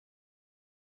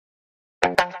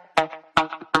Hey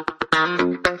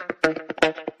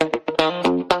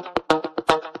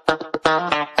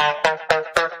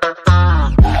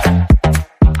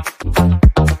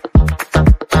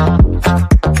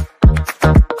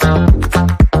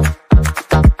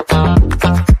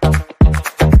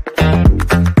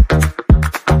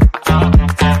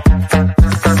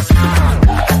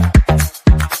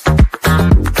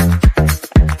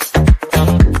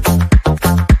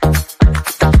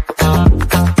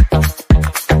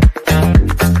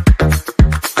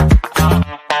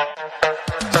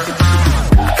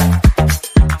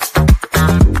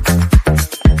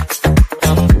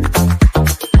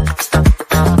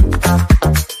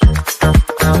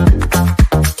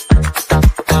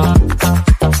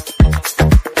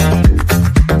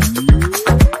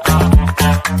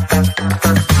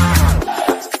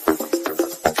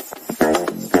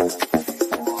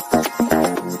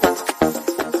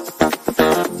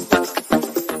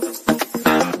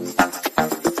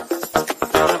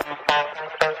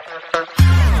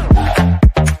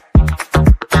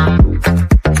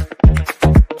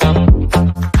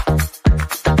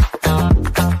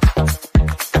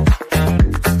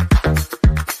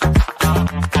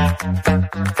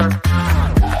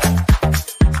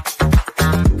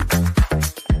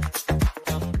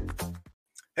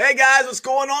guys, what's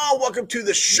going on? Welcome to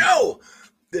the show.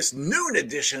 This noon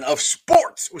edition of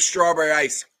Sports with Strawberry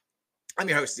Ice. I'm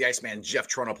your host, the Iceman, Jeff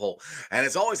Trunapole. And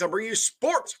as always, I'll bring you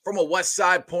sports from a West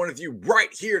Side point of view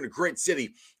right here in the great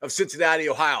city of Cincinnati,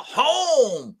 Ohio,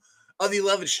 home of the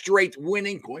 11th straight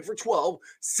winning, going for 12,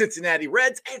 Cincinnati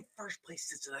Reds and first place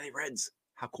Cincinnati Reds.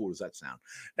 How cool does that sound?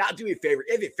 Now, do me a favor.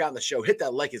 If you found the show, hit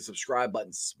that like and subscribe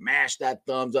button. Smash that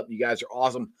thumbs up. You guys are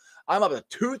awesome. I'm up to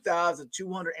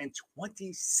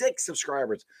 2,226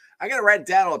 subscribers. I got to write it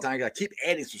down all the time. I got to keep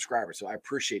adding subscribers, so I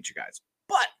appreciate you guys.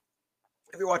 But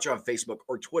if you're watching on Facebook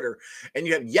or Twitter and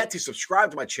you have yet to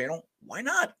subscribe to my channel, why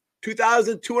not?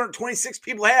 2,226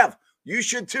 people have. You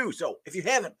should too. So if you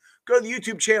haven't, go to the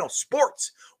YouTube channel,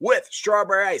 Sports with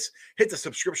Strawberry Ice. Hit the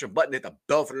subscription button, hit the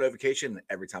bell for the notification. And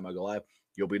every time I go live,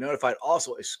 you'll be notified.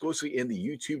 Also, exclusively in the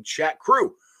YouTube chat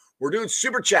crew. We're doing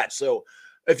super chats. So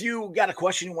if you got a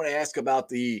question you want to ask about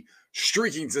the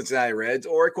streaking Cincinnati Reds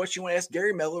or a question you want to ask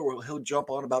Gary Miller, where he'll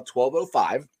jump on about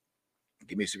 12:05,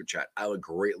 give me a super chat. I would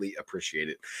greatly appreciate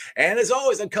it. And as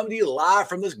always, I'm coming to you live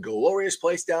from this glorious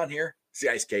place down here. It's the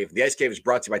Ice Cave. The Ice Cave is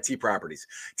brought to you by T Properties.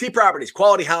 T Properties,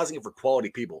 quality housing for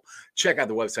quality people. Check out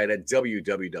the website at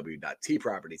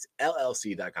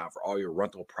www.tpropertiesllc.com for all your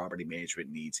rental property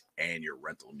management needs and your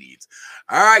rental needs.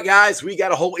 All right, guys, we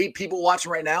got a whole 8 people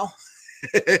watching right now.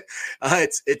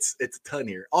 It's a ton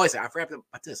here. Oh, I forgot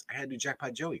about this. I had to do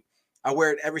Jackpot Joey. I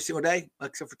wear it every single day,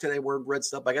 except for today. We're red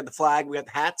stuff. I got the flag. We got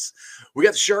the hats. We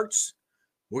got the shirts.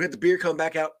 We got the beer coming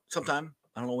back out sometime.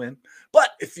 I don't know when.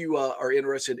 But if you are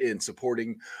interested in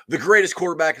supporting the greatest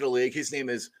quarterback in the league, his name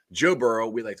is Joe Burrow.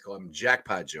 We like to call him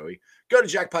Jackpot Joey. Go to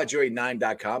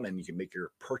jackpotjoey9.com and you can make your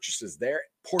purchases there.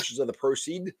 Portions of the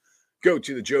proceed go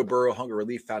to the Joe Burrow Hunger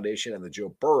Relief Foundation and the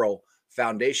Joe Burrow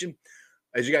Foundation.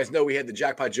 As you guys know, we had the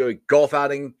Jackpot Joey golf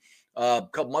outing a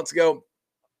couple months ago.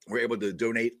 We were able to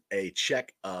donate a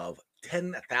check of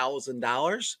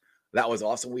 $10,000. That was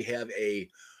awesome. We have a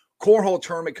cornhole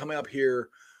tournament coming up here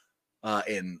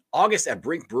in August at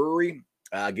Brink Brewery.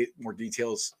 Get more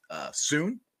details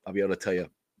soon. I'll be able to tell you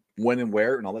when and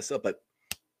where and all that stuff. But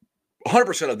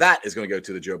 100% of that is going to go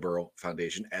to the Joe Burrow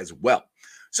Foundation as well.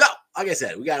 So, like I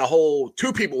said, we got a whole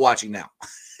 2 people watching now.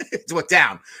 It's what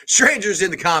down. Strangers in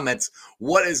the comments.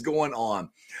 What is going on?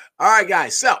 All right,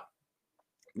 guys. So,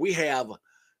 we have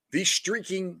the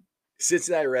streaking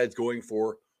Cincinnati Reds going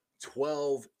for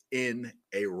 12 in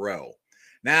a row.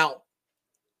 Now,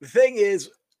 the thing is,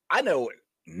 I know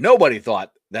nobody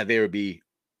thought that they would be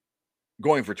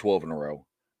going for 12 in a row.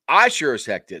 I sure as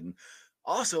heck didn't.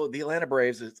 Also, the Atlanta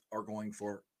Braves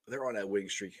they're on that winning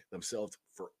streak themselves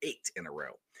for 8 in a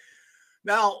row.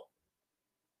 Now,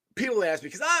 people ask me,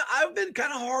 because I've been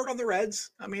kind of hard on the Reds.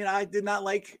 I mean, I did not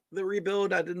like the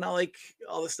rebuild. I did not like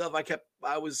all the stuff.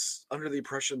 I was under the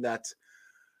impression that,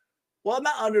 well, I'm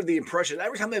not under the impression.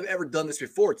 Every time they've ever done this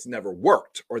before, it's never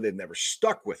worked or they've never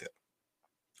stuck with it.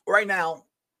 Right now,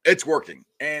 it's working.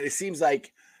 And it seems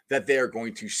like that they're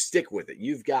going to stick with it.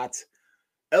 You've got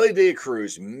Elly De La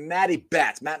Cruz, Matty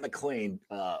Betts, Matt McLean,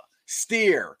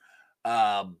 Steer,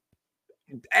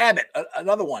 Abbott,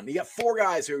 another one. You got 4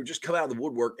 guys who just come out of the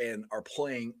woodwork and are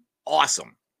playing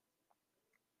awesome.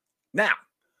 Now,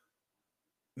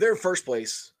 they're in first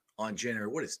place on January.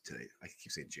 What is today? I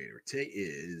keep saying January. Today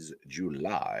is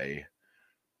July.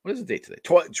 What is the date today?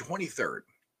 23rd.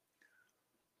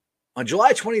 On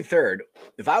July 23rd,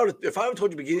 if I would have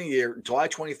told you beginning of the year, July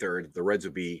 23rd, the Reds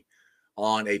would be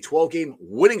on a 12-game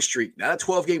winning streak, not a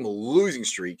 12-game losing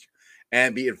streak,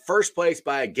 and be in first place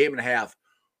by a game and a half,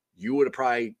 you would have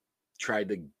probably tried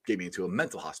to get me into a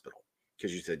mental hospital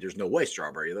because you said, there's no way,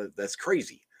 Strawberry. That's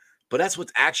crazy. But that's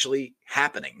what's actually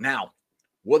happening. Now,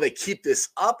 will they keep this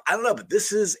up? I don't know, but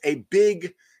this is a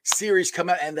big series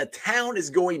coming out, and the town is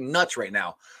going nuts right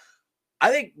now. I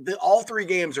think all 3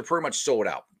 games are pretty much sold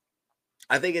out.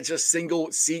 I think it's just single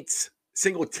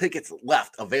tickets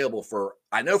left available for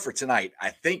tonight, I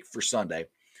think for Sunday,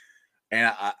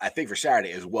 and I think for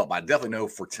Saturday as well, but I definitely know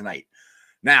for tonight.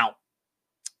 Now,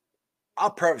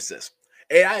 I'll preface this,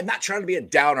 and I'm not trying to be a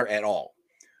downer at all,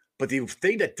 but the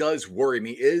thing that does worry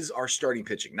me is our starting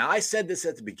pitching. Now, I said this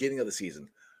at the beginning of the season.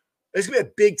 It's going to be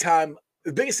a big time.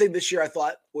 The biggest thing this year, I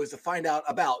thought, was to find out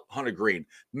about Hunter Green,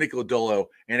 Nick Lodolo,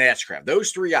 and Ashcraft.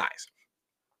 Those 3 guys.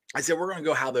 I said, we're going to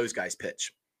go how those guys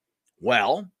pitch.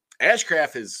 Well,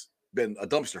 Ashcraft has been a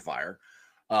dumpster fire.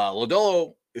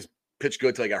 Lodolo is pitched good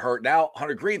until he got hurt. Now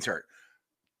Hunter Green's hurt.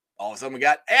 All of a sudden, we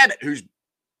got Abbott, who's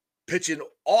pitching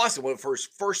awesome with his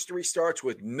first 3 starts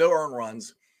with no earned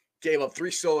runs. Gave up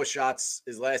 3 solo shots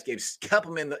his last game, kept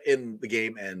them in the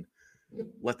game, and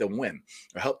let them win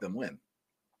or help them win.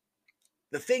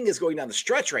 The thing is, going down the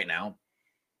stretch right now,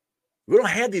 we don't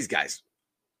have these guys.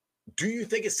 Do you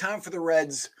think it's time for the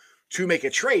Reds to make a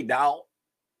trade? Now,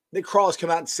 Nick Krall has come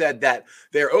out and said that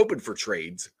they're open for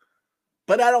trades,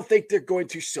 but I don't think they're going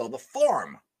to sell the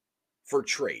farm for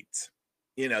trades.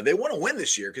 You know, they want to win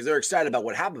this year because they're excited about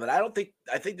what happened, but I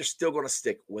think they're still going to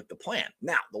stick with the plan.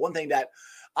 Now, the one thing that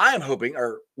I am hoping,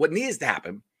 or what needs to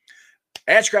happen,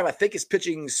 Ashcraft, I think, is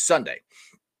pitching Sunday.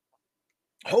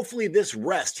 Hopefully this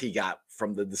rest he got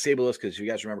from the disabled list, because you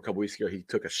guys remember a couple weeks ago, he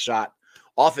took a shot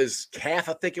off his calf,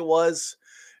 I think it was.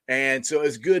 And so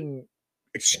it's a good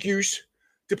excuse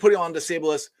to put him on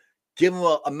disabled list, give him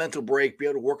a mental break, be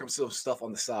able to work on some stuff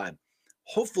on the side.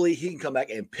 Hopefully he can come back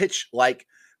and pitch like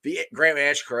the Graham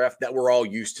Ashcraft that we're all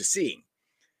used to seeing.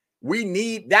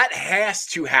 That has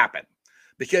to happen,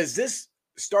 because this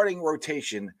starting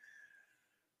rotation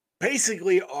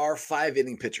basically are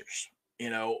 5-inning pitchers. You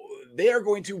know, they are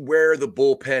going to wear the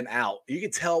bullpen out. You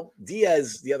can tell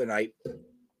Diaz the other night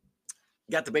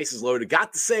got the bases loaded,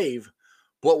 got the save,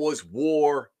 but was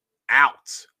wore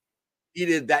out. He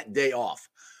did that day off.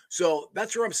 So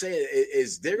that's what I'm saying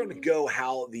is they're going to go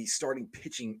how the starting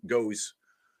pitching goes.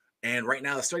 And right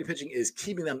now the starting pitching is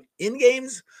keeping them in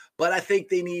games, but I think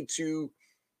they need to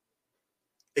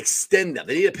extend them.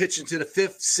 They need to pitch into the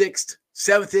 5th, 6th,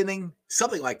 7th inning,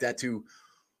 something like that, to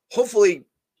hopefully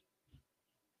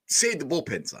save the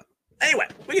bullpen some. Anyway,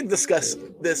 we can discuss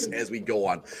this as we go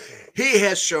on. He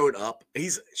has shown up.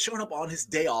 He's shown up on his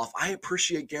day off. I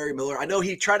appreciate Gary Miller. I know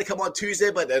he tried to come on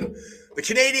Tuesday, but then the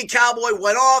Canadian Cowboy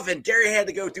went off, and Gary had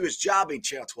to go do his job.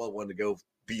 Channel 12 wanted to go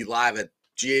be live at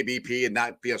GABP and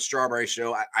not be a Strawberry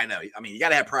Show. I know. I mean, you got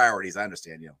to have priorities. I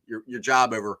understand, your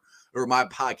job over my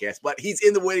podcast. But he's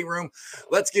in the waiting room.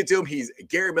 Let's get to him. He's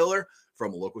Gary Miller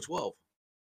from Local 12.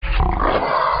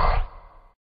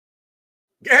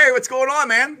 Gary, what's going on,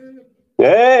 man?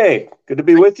 Hey, good to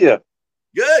be with you.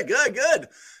 Good.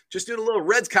 Just doing a little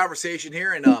Reds conversation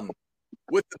here, and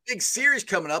with the big series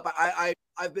coming up,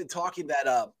 I've been talking that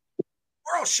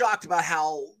we're all shocked about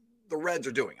how the Reds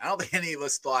are doing. I don't think any of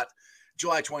us thought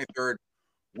July 23rd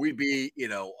we'd be,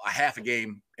 a half a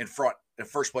game in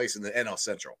first place in the NL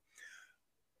Central.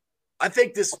 I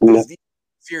think these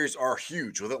series are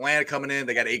huge. With Atlanta coming in,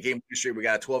 they got an 8-game winning streak. We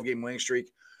got a 12-game winning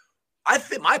streak. I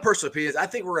think my personal opinion is I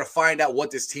think we're going to find out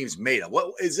what this team's made of.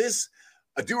 What is this,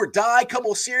 a do or die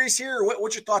couple of series here? Or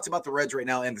what's your thoughts about the Reds right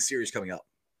now and the series coming up?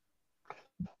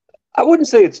 I wouldn't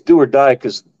say it's do or die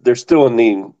because they're still in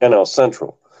the NL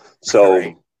Central.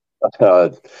 So,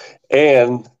 right.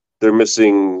 And they're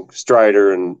missing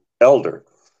Strider and Elder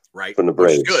from the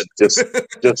Braves. Good.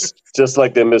 just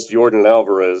like they missed Jordan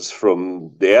Alvarez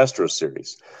from the Astros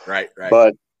series. Right.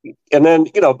 But and then,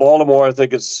 Baltimore, I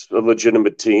think it's a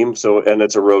legitimate team. So, and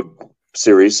it's a road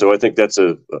series. So I think that's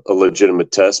a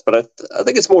legitimate test, but I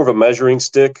think it's more of a measuring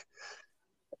stick,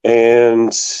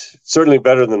 and certainly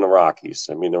better than the Rockies.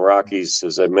 I mean, the Rockies,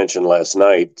 as I mentioned last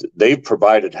night, they've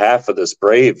provided half of this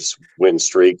Braves win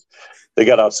streak. They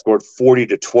got outscored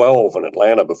 40-12 in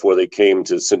Atlanta before they came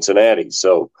to Cincinnati.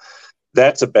 So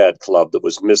that's a bad club that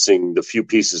was missing the few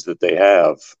pieces that they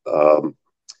have.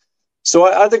 So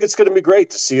I think it's going to be great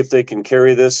to see if they can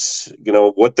carry this,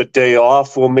 what the day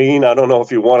off will mean. I don't know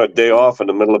if you want a day off in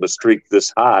the middle of a streak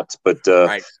this hot, but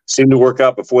seemed to work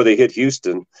out before they hit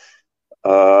Houston.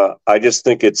 I just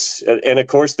think and of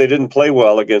course they didn't play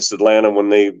well against Atlanta when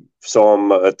they saw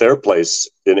them at their place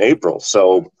in April.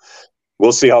 So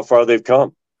we'll see how far they've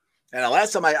come. And the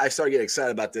last time I started getting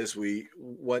excited about this, we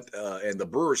went and the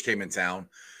Brewers came in town,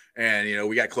 and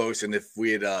we got close. And if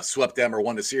we had swept them or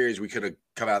won the series, we could have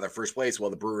come out of their first place. Well,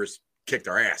 the Brewers kicked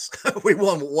our ass. We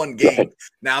won one game. Right.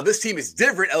 Now this team is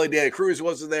different. Elly De La Cruz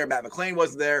wasn't there. Matt McLain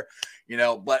wasn't there.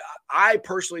 But I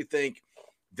personally think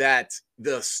that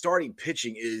the starting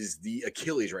pitching is the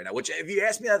Achilles right now. Which, if you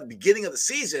asked me at the beginning of the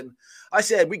season, I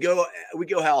said we go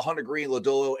how Hunter Green,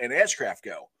 Lodolo, and Ashcraft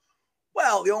go.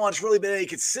 Well, the only one that's really been any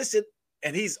consistent,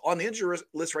 and he's on the injury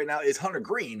list right now, is Hunter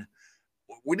Green.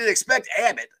 We didn't expect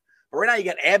Abbott, but right now you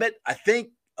got Abbott. I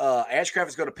think Ashcraft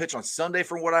is going to pitch on Sunday,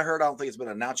 from what I heard. I don't think it's been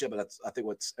announced yet, but I think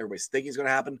what everybody's thinking is going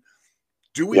to happen.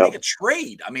 Do we make a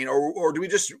trade? I mean, or do we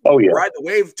just ride the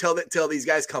wave till these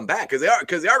guys come back? Because they are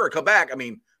going to come back. I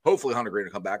mean, hopefully Hunter Green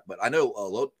will come back, but I know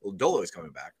Lodolo is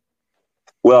coming back.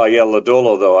 Well, yeah,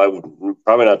 Lodolo, though, I would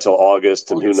probably not till August,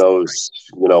 and who knows,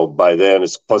 by then,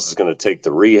 it's going to take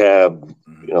the rehab,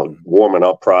 warming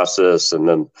up process. And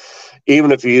then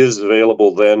even if he is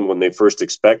available then when they first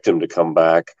expect him to come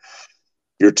back,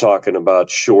 you're talking about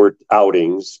short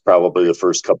outings, probably the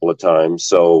first couple of times.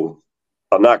 So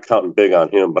I'm not counting big on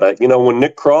him. But, when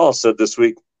Nick Krall said this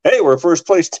week, hey, we're a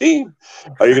first-place team,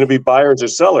 are you going to be buyers or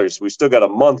sellers? We still got a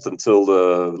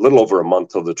little over a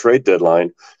month till the trade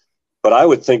deadline. But I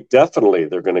would think definitely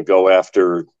they're going to go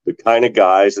after the kind of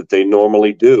guys that they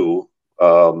normally do.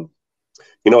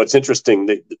 It's interesting.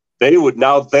 They would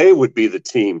be the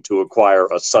team to acquire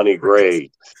a Sonny Gray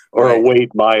or a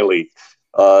Wade Miley.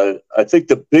 I think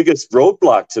the biggest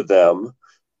roadblock to them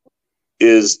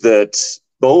is that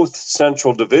both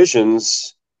Central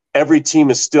divisions, every team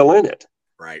is still in it.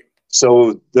 Right.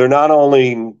 So they're not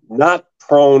only not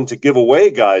prone to give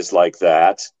away guys like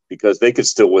that because they could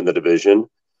still win the division,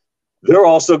 they're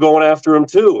also going after him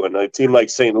too. And a team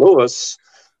like St. Louis,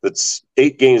 that's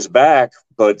 8 games back,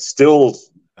 but still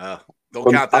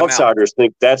don't count them outsiders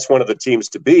think that's one of the teams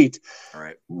to beat. All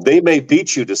right. They may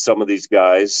beat you to some of these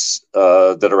guys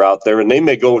that are out there, and they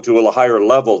may go to a higher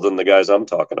level than the guys I'm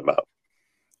talking about.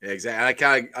 Yeah,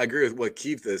 exactly. I agree with what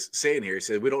Keith is saying here. He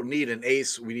said we don't need an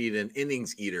ace, we need an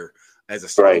innings eater as a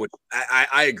starter. Right. Which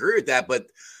I agree with that, but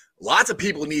lots of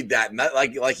people need that. And that,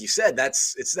 like you said,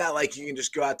 it's not like you can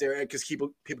just go out there, because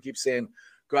people keep saying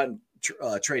go out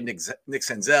and trade Nick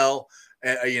Senzel,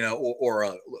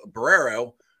 or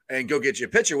Barrero and go get you a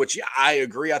pitcher, which I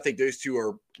agree. I think those two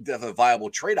are definitely viable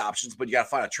trade options, but you got to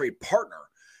find a trade partner.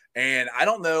 And I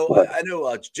don't know. I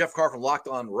know Jeff Carr from Locked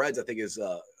On Reds, I think, is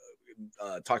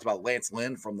talked about Lance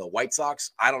Lynn from the White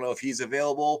Sox. I don't know if he's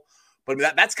available, but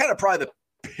that's kind of probably the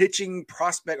pitching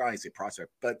prospect. I don't say prospect,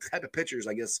 but type of pitchers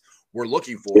I guess we're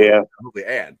looking for. Yeah, hopefully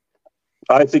add.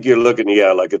 I think you're looking,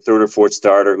 like a third or fourth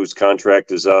starter whose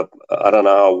contract is up. I don't know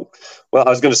how. Well,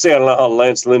 I was going to say I don't know how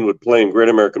Lance Lynn would play in Great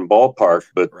American Ballpark,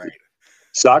 but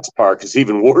Sox Park is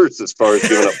even worse as far as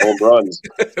giving up home runs.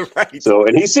 Right. So,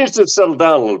 and he seems to have settled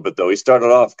down a little bit, though. He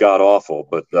started off god awful,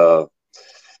 but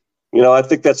I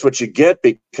think that's what you get,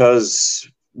 because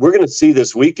we're going to see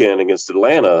this weekend against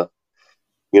Atlanta.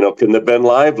 Can the Ben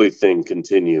Lively thing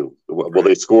continue? Will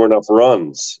they score enough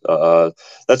runs?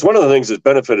 That's one of the things that's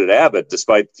benefited Abbott,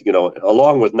 despite,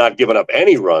 along with not giving up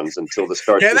any runs until the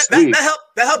start of this week. That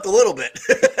helped a little bit.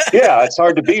 Yeah, it's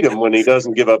hard to beat him when he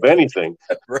doesn't give up anything.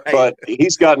 Right. But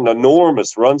he's got an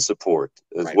enormous run support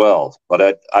as well.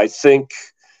 But I think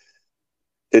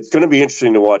it's going to be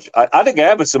interesting to watch. I think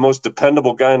Abbott's the most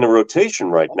dependable guy in the rotation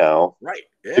right now. Right.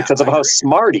 Yeah, because of how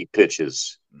smart he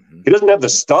pitches. Mm-hmm. He doesn't have the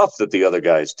stuff that the other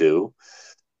guys do,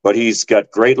 but he's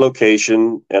got great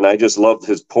location, and I just love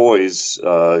his poise.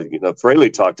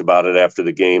 Fraley talked about it after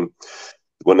the game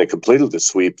when they completed the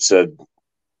sweep, said,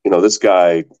 this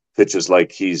guy pitches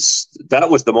like that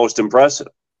was the most impressive.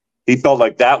 He felt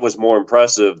like that was more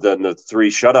impressive than the 3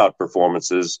 shutout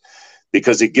performances,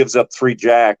 because he gives up 3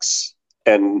 jacks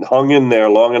and hung in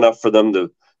there long enough for them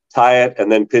to tie it, and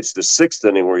then pitched the 6th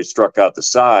inning where he struck out the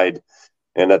side.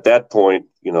 And at that point,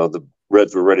 the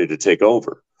Reds were ready to take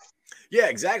over. Yeah,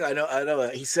 exactly. I know.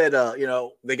 He said,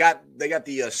 they got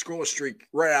the scoreless streak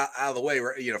right out of the way.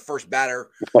 Right, first batter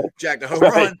jacked a home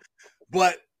run,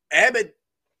 but Abbott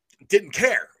didn't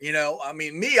care. I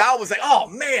mean, I was like, oh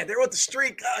man, they're with the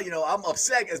streak. I'm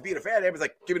upset as being a fan. Abbott's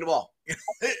like, give me the ball.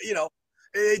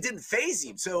 It didn't faze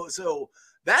him. So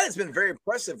that has been very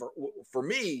impressive for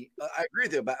me. I agree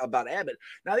with you about Abbott.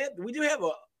 Now we do have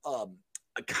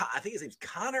I think his name's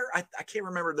Connor. I can't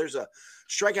remember. There's a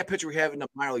strikeout pitcher we have in the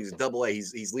minor leagues, Double A.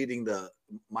 He's leading the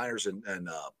minors and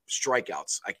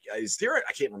strikeouts. I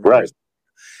can't remember. Right.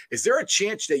 Is there a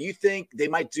chance that you think they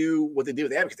might do what they did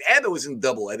with Abbott? Because Abbott was in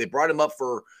Double A. They brought him up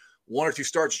for 1 or 2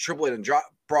 starts at Triple A and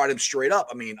brought him straight up.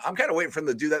 I mean, I'm kind of waiting for him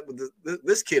to do that with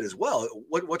this kid as well.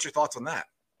 What's your thoughts on that?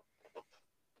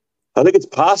 I think it's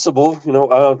possible. I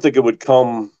don't think it would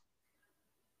come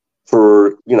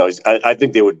for, I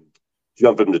think they would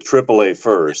jump him to Triple A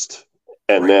first.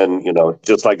 And then,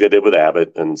 just like they did with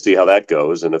Abbott, and see how that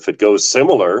goes. And if it goes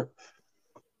similar,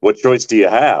 what choice do you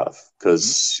have?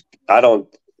 Because I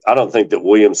don't think that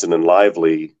Williamson and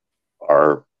Lively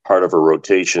are part of a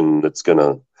rotation that's going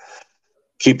to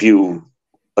keep you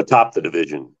atop the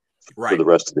division for the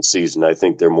rest of the season. I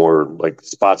think they're more like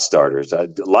spot starters.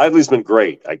 Lively's been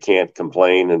great. I can't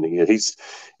complain. And he's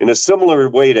in a similar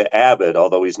way to Abbott,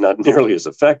 although he's not nearly as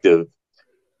effective.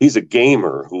 He's a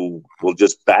gamer who will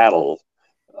just battle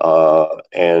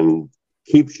and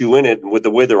keeps you in it. And with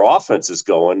the way their offense is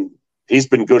going, he's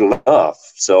been good enough.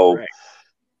 So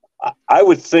I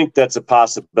would think that's a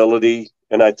possibility.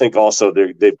 And I think also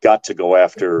they've got to go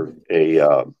after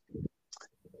a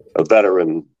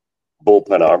veteran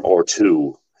bullpen arm or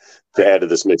two to add to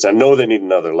this mix. I know they need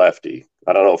another lefty.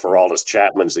 I don't know if Aroldis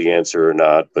Chapman's the answer or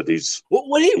not, but he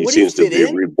seems to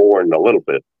be reborn a little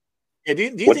bit. Yeah, do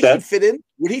you think he'd fit in?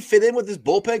 Would he fit in with this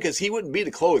bullpen? Because he wouldn't be the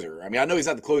closer. I mean, I know he's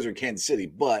not the closer in Kansas City,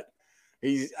 but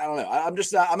I don't know.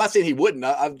 I'm not saying he wouldn't.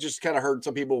 I've just kind of heard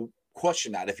some people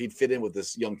question that if he'd fit in with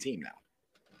this young team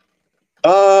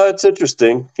now. It's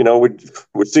interesting.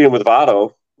 We're seeing with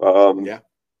Votto.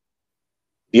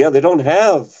 Yeah, they don't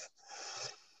have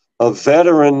a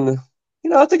veteran.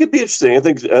 I think it'd be interesting. I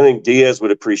think Diaz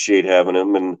would appreciate having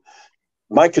him. And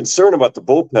my concern about the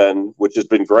bullpen, which has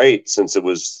been great since it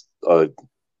was, a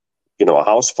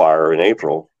house fire in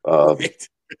April,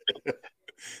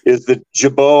 is that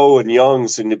Jabot and Young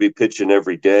seem to be pitching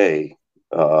every day.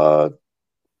 And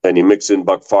you mix in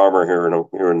Buck Farmer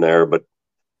here and there, but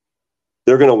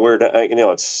they're going to wear down.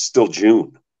 It's still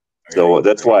June. So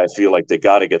that's why I feel like they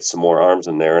got to get some more arms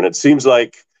in there. And it seems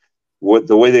like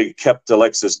the way they kept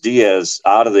Alexis Diaz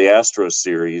out of the Astros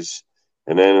series,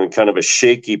 and then kind of a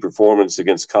shaky performance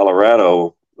against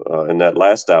Colorado in that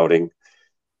last outing,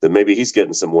 that maybe he's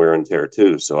getting some wear and tear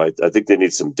too. So I think they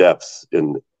need some depth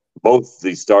in both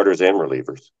the starters and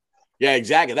relievers. Yeah,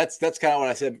 exactly. That's kind of what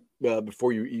I said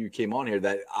before you came on here.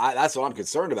 That's what I'm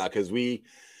concerned about, because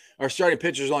our starting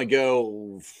pitchers only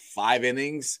go 5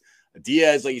 innings.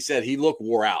 Diaz, like you said, he looked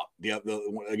wore out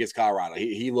against Colorado.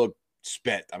 He looked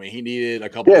spent. I mean, he needed a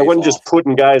couple. Yeah, it wasn't just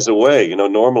putting guys away.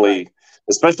 Normally,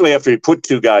 especially after you put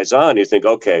 2 guys on, you think,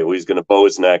 okay, well, he's going to bow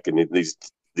his neck, and these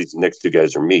next 2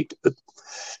 guys are meat. But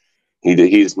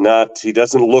he's not. He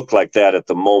doesn't look like that at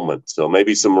the moment. So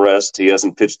maybe some rest. He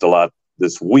hasn't pitched a lot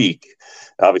this week.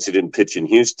 Obviously, didn't pitch in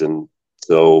Houston,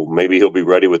 so maybe he'll be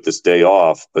ready with this day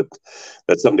off. But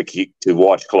that's something to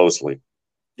watch closely.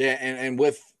 Yeah, and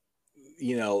with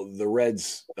the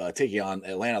Reds taking on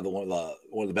Atlanta, one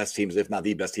of the best teams, if not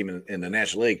the best team in the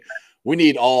National League, we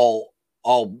need all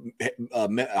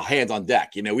hands on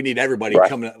deck. We need everybody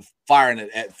coming firing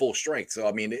at full strength. So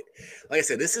I mean, like I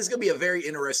said, this is going to be a very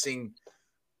interesting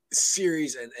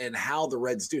series and how the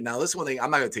Reds do. Now, this one thing I'm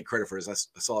not going to take credit for this.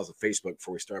 I saw this on Facebook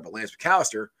before we started, but Lance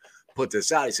McAllister put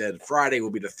this out. He said Friday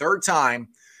will be the 3rd time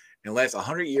in the last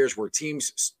 100 years where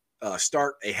teams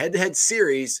start a head-to-head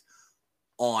series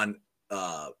on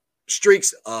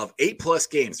streaks of 8+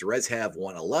 games. The Reds have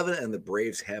won 11 and the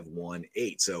Braves have won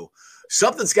 8. So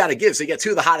something's got to give. So you got 2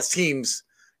 of the hottest teams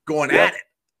going at it.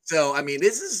 So, I mean,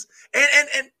 this is,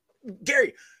 and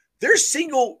Gary, there's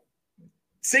single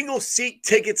seat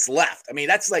tickets left. I mean,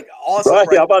 that's like awesome.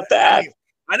 Right, how about that?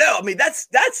 I know. I mean, that's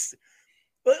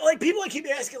like people keep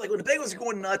asking, like when the Bengals are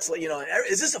going nuts, like,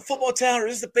 is this a football town or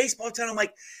is this a baseball town? I'm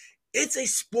like, it's a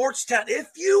sports town. If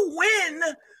you win,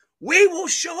 we will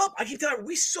show up. I keep telling you,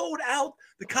 we sold out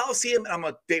the Coliseum. I'm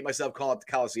going to date myself, call it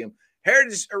the Coliseum,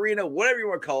 Heritage Arena, whatever you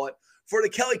want to call it, for the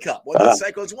Kelly Cup. When the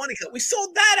Cyclones won the Cup, we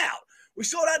sold that out. We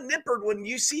sold out Nippert when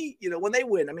you see, when they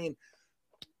win. I mean,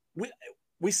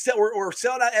 we're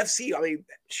selling out FC. I mean,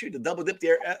 shoot, the double dip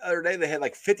the other day, they had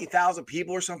like 50,000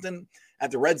 people or something at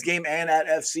the Reds game and at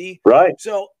FC. Right.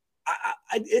 So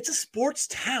it's a sports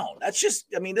town. That's just,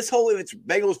 I mean, this whole, it's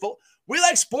Bengals football. We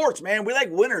like sports, man. We like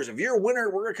winners. If you're a winner,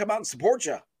 we're going to come out and support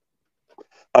you.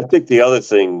 I think the other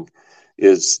thing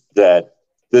is that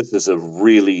this is a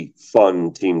really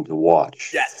fun team to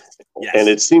watch. Yes. And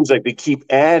it seems like they keep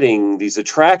adding these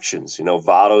attractions.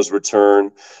 Votto's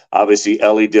return, obviously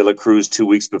Ellie De La Cruz 2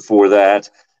 weeks before that.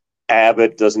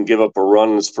 Abbott doesn't give up a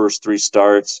run in his first 3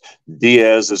 starts.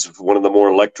 Diaz is one of the more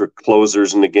electric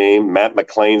closers in the game. Matt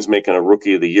McLain's making a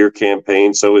Rookie of the Year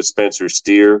campaign. So is Spencer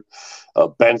Steer.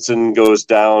 Benson goes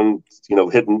down,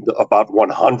 hitting about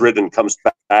 100 and comes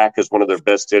back as one of their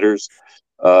best hitters.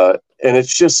 And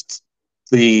it's just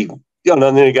and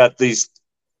then you got these.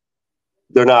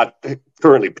 They're not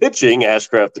currently pitching,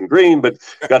 Ashcraft and Green, but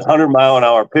got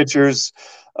 100-mile-an-hour pitchers.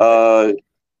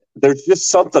 There's just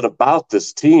something about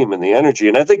this team and the energy.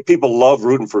 And I think people love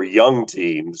rooting for young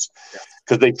teams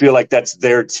because they feel like that's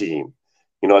their team.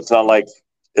 It's not like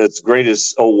as great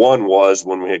as 01 was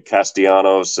when we had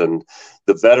Castellanos and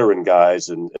the veteran guys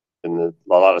and a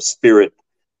lot of spirit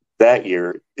that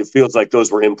year. It feels like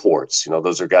those were imports.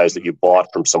 Those are guys that you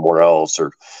bought from somewhere else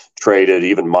or traded.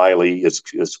 Even Miley, as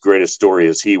great a story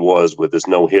as he was with his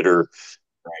no-hitter,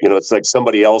 it's like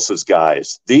somebody else's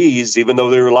guys. These, even though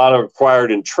there were a lot of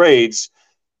acquired in trades,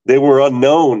 they were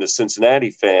unknown to Cincinnati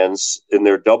fans in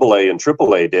their AA and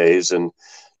AAA days. And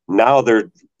now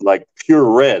they're like pure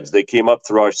Reds. They came up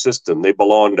through our system. They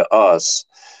belong to us.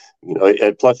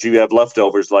 And plus you have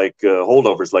holdovers like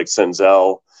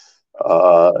Senzel,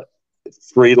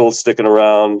 Friedel sticking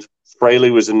around. Fraley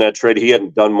was in that trade. He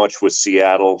hadn't done much with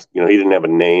Seattle. He didn't have a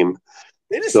name.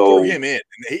 They just threw him in.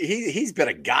 He's been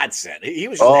a godsend. He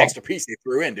was just an extra piece they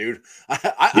threw in, dude.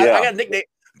 I got a nickname.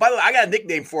 By the way, I got a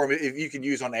nickname for him if you can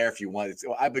use on air if you want.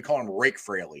 I've been calling him Rake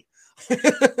Fraley.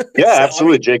 Yeah,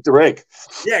 absolutely. Jake the Rake.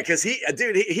 Yeah, because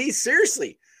he's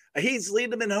seriously, he's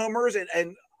leading them in homers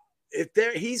and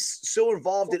he's so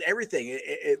involved in everything.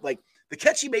 Like the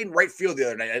catch he made in right field the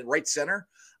other night at right center,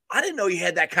 I didn't know he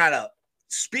had that kind of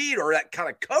speed or that kind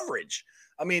of coverage.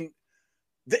 I mean,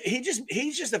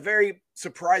 he's just a very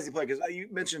surprising player because you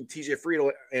mentioned TJ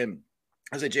Friedel and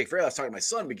I was like Jake Fraley. I was talking to my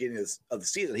son beginning of the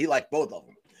season. He liked both of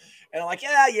them, and I'm like,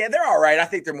 yeah, they're all right. I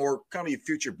think they're more kind of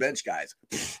future bench guys.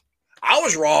 I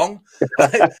was wrong.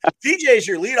 TJ is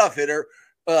your leadoff hitter.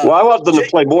 Well, I want them to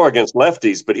play more against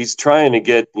lefties, but he's trying to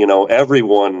get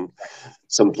everyone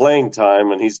some playing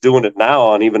time, and he's doing it now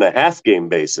on even a half game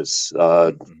basis.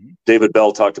 David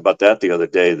Bell talked about that the other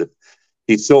day, that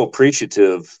he's so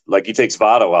appreciative. Like he takes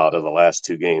Votto out of the last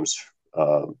 2 games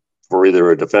for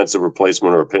either a defensive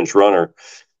replacement or a pinch runner.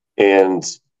 And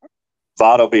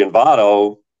Votto being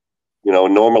Votto,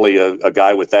 normally a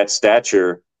guy with that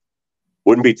stature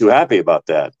wouldn't be too happy about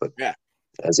that. But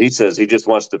as he says, he just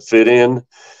wants to fit in.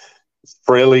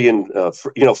 Fraley and,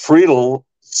 Friedel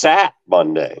sat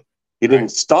Monday. He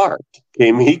didn't start.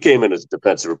 He came in as a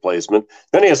defensive replacement.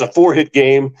 Then he has a 4-hit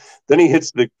game. Then he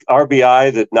hits the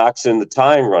RBI that knocks in the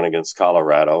tying run against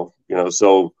Colorado.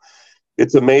 So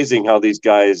it's amazing how these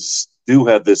guys do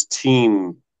have this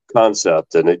team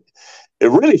concept, and it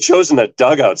really shows in that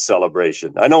dugout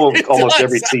celebration. I know almost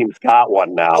every team's got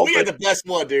one now. We have the best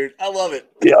one, dude. I love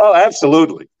it. Yeah,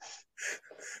 absolutely.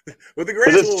 With the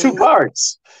greatest, it's 2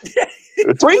 parts.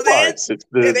 3 parts. It's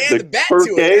the fur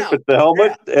cape, it's the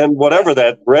helmet, and whatever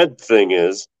that red thing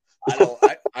is. I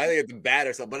think it's the bat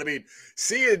or something. But I mean,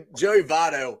 seeing Joey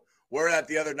Votto wear that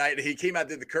the other night, and he came out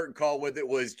did the curtain call with it,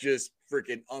 was just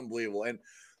freaking unbelievable. And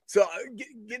so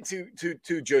get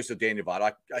to Joseph Daniel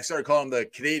Votto. I started calling him the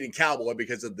Canadian Cowboy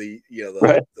because of the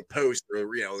the post or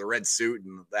the red suit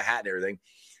and the hat and everything.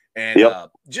 And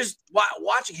just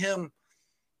watching him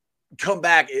come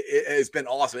back, it has been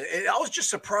awesome. And I was just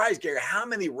surprised, Gary, how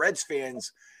many Reds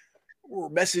fans were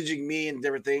messaging me and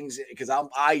different things because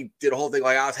I did a whole thing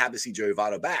like I was happy to see Joey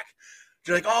Votto back.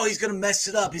 They're like, oh, he's going to mess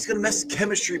it up. He's going to mess the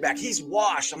chemistry back. He's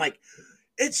washed. I'm like,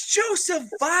 it's Joseph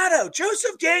Votto,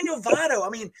 Joseph Daniel Votto. I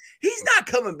mean, he's not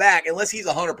coming back unless he's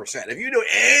 100%. If you know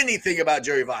anything about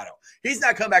Joey Votto, he's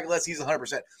not coming back unless he's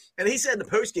 100%. And he said in the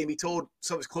postgame, he told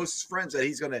some of his closest friends that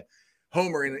he's going to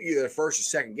homer in either the first or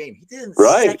second game. He did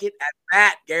the second at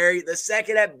bat, Gary. The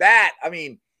second at bat. I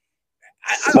mean,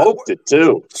 smoked it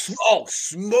too. Oh,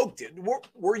 smoked it.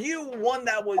 Were you one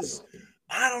that was,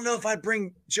 I don't know if I'd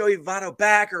bring Joey Votto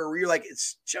back, or were you like,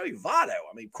 it's Joey Votto?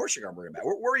 I mean, of course you're going to bring him back.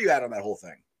 Where were you at on that whole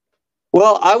thing?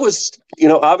 Well, I was,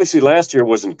 obviously last year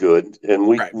wasn't good, and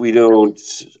we don't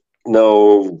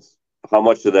know how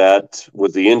much of that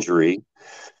was the injury.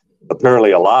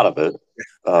 Apparently a lot of it.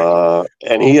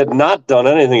 And he had not done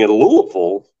anything at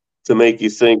Louisville to make you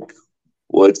think,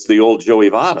 well, it's the old Joey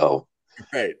Votto.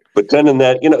 Right. But then in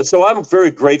that, so I'm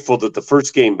very grateful that the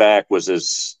first game back was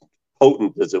as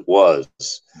potent as it was,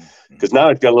 because now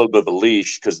he's got a little bit of a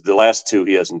leash, because the last 2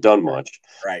 he hasn't done much.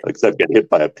 Right. Except get hit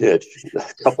by a pitch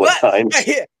a couple of times.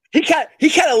 He kind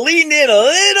of leaned in a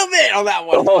little bit on that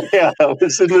one. Oh, yeah. It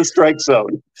was in the strike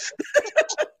zone.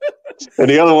 And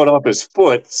the other one off his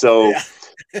foot. So,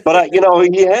 but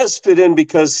he has fit in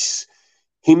because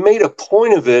he made a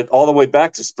point of it all the way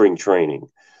back to spring training,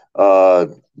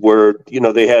 where,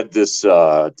 they had this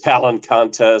talent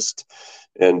contest,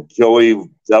 and Joey,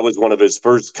 that was one of his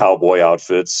first cowboy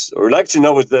outfits. Or actually,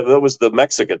 no, that was the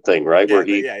Mexican thing, right?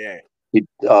 Yeah,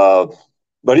 where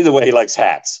but either way, he likes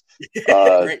hats.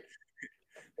 Great.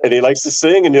 And he likes to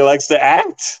sing and he likes to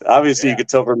act. Obviously, you could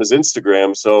tell from his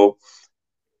Instagram. So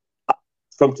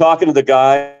from talking to the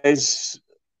guys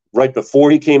right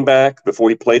before he came back, before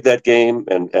he played that game,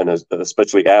 and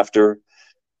especially after,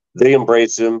 they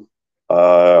embrace him.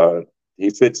 He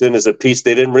fits in as a piece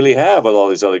they didn't really have with all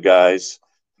these other guys,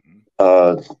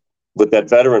 with that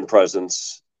veteran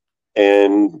presence.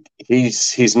 And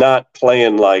he's not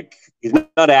playing like, he's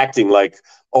not acting like,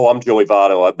 oh, I'm Joey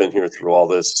Votto. I've been here through all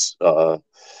this.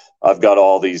 I've got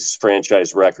all these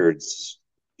franchise records.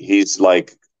 He's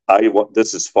like,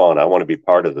 this is fun. I want to be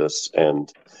part of this.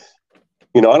 And,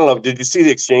 I don't know. Did you see the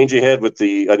exchange he had with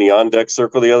on the On Deck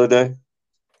Circle the other day?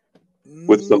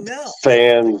 With some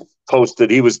fan posted,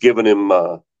 he was giving him,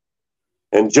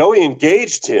 and Joey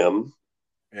engaged him.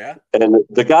 Yeah. And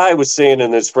the guy was saying,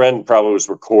 and his friend probably was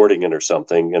recording it or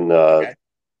something. And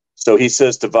so he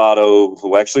says to Votto,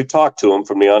 who actually talked to him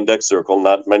from the On Deck Circle,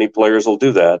 not many players will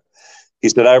do that. He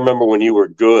said, I remember when you were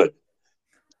good.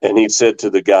 And he said to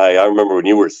the guy, I remember when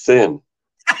you were thin.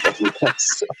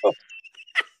 So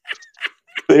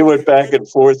they went back and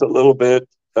forth a little bit.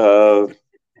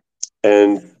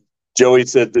 And Joey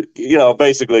said that,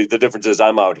 basically the difference is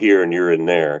I'm out here and you're in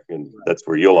there. And that's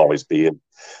where you'll always be. And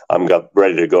I'm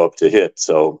ready to go up to hit.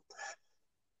 So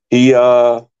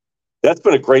that's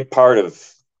been a great part of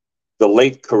the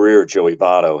late career. Joey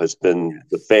Votto has been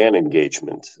the fan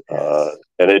engagement.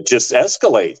 And it just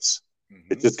escalates.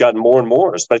 It's just gotten more and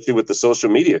more, especially with the social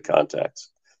media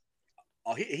contacts.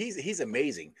 Oh, he's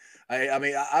amazing. I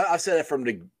mean, I've said it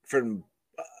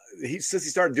since he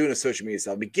started doing the social media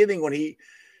stuff. Beginning when he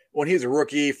was a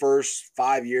rookie, first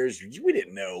 5 years, we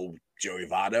didn't know Joey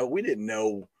Votto. We didn't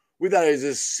know. We thought he was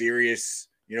this serious,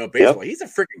 baseball. Yep. He's a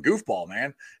freaking goofball,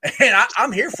 man, and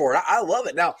I'm here for it. I love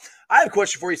it. Now, I have a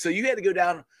question for you. So you had to go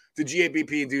down to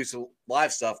GABP and do some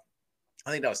live stuff. I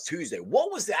think that was Tuesday.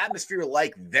 What was the atmosphere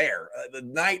like there the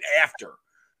night after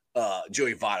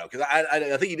Joey Votto? Because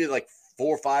I think you did like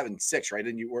 4, 5, and 6, right?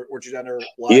 Didn't you? Weren't you down there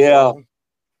live? Yeah,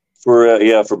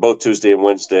 for both Tuesday and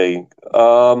Wednesday.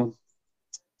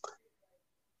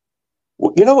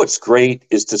 What's great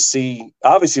is to see.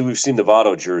 Obviously, we've seen the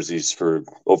Votto jerseys for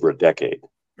over a decade.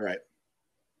 Right.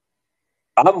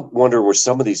 I'm wondering where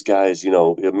some of these guys,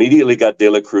 immediately got De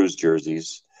La Cruz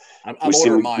jerseys. We've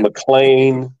seen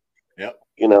McLean. Yep.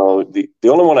 The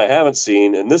only one I haven't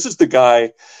seen, and this is the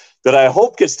guy that I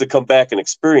hope gets to come back and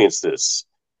experience this.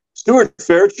 Stuart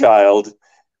Fairchild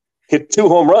hit 2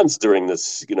 home runs during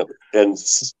this, and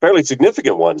fairly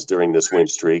significant ones during this win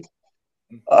streak.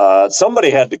 Somebody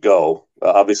had to go.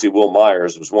 Obviously, Will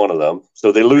Myers was one of them.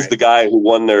 So they lose the guy who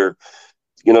won their,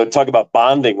 talk about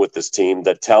bonding with this team,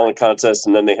 that talent contest,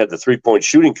 and then they had the 3-point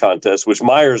shooting contest, which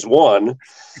Myers won.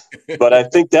 But I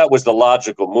think that was the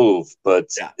logical move. But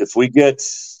if we get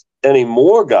any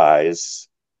more guys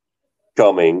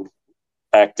coming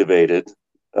activated,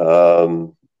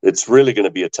 it's really going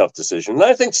to be a tough decision. And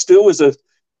I think Stu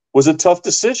was a tough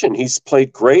decision. He's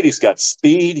played great. He's got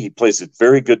speed. He plays a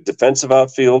very good defensive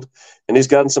outfield, and he's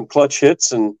gotten some clutch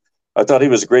hits. And I thought he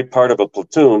was a great part of a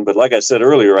platoon. But like I said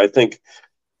earlier, I think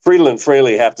Friedl and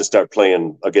Fraley have to start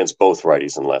playing against both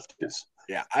righties and lefties.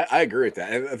 Yeah, I agree with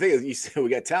that. I think you said we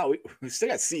got talent. We still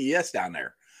got CES down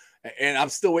there, and I'm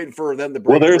still waiting for them to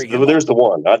bring. Well, there's the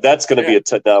one. That's going to be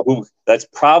that's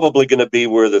probably going to be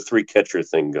where the 3-catcher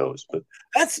thing goes. But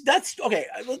that's okay.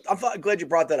 I'm glad you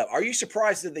brought that up. Are you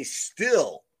surprised that they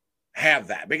still have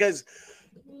that? Because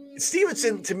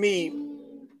Stevenson, to me,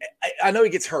 I know he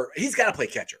gets hurt. He's got to play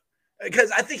catcher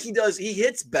because I think he does. He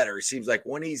hits better. It seems like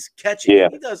when he's catching,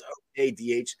 he does okay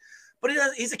DH. But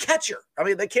he's a catcher. I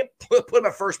mean, they can't put him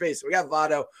at first base. We got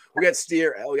Votto, we got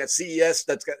Steer, we got CES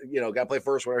that's got to play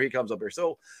first whenever he comes up here.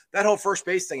 So that whole first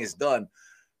base thing is done.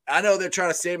 I know they're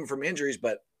trying to save him from injuries,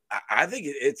 but I think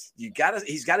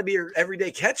he's got to be your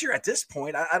everyday catcher at this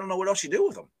point. I don't know what else you do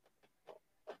with him.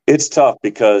 It's tough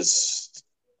because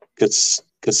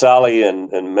Casali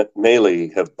and Maile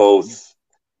have both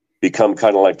become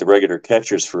kind of like the regular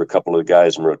catchers for a couple of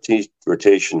guys in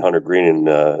rotation, Hunter Green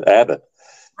and Abbott.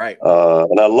 Right.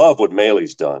 And I love what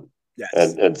Maile's done.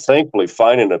 Yes. And thankfully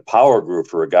finding a power group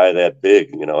for a guy that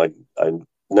big, I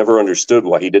never understood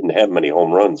why he didn't have many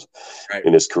home runs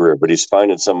in his career, but he's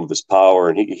finding some of his power,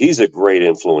 and he's a great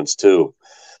influence too.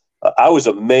 I was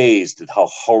amazed at how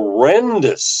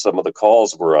horrendous some of the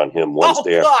calls were on him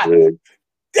Wednesday afternoon.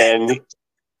 And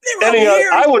They were here.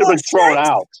 I would have been thrown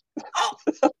out. Oh,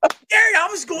 Gary, I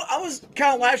was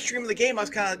kind of live streaming the game. I was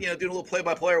kind of, doing a little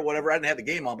play-by-play or whatever. I didn't have the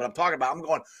game on, but I'm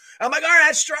like, all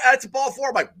right, that's a ball 4.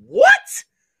 I'm like, what?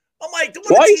 I'm like,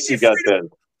 twice you got that.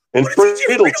 And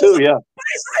Friedel too, yeah.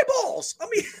 His eyeballs. I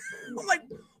mean, I'm like,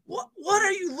 what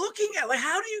are you looking at? Like,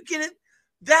 how do you get it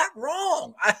that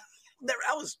wrong?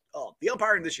 The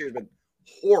umpiring this year has been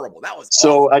horrible. That was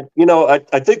so awful.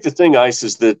 I think the thing, Ice,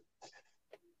 is that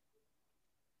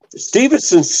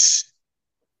Stevenson's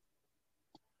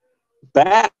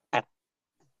bat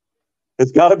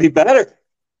has got to be better.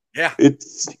 Yeah,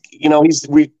 it's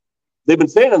they've been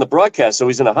saying on the broadcast, so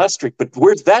he's in a hot streak. But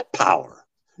where's that power?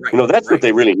 Right, that's what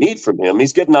they really need from him.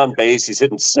 He's getting on base, he's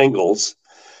hitting singles,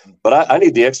 but I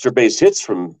need the extra base hits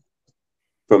from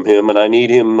him, and I need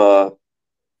him.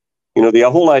 The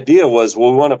whole idea was,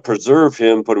 we want to preserve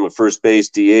him, put him at first base,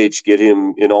 DH, get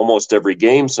him in almost every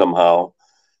game somehow.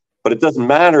 But it doesn't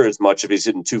matter as much if he's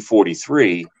hitting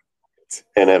 243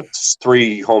 and has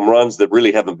 3 home runs that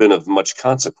really haven't been of much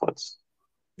consequence.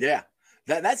 Yeah,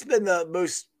 that's been the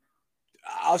most,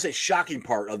 I'll say, shocking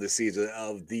part of the season,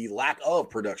 of the lack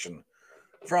of production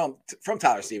from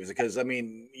Tyler Stephenson. Because, I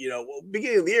mean,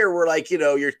 beginning of the year, we're like,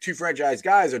 your 2 franchise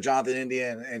guys are Jonathan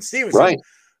India and Stephenson. Right.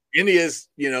 India's,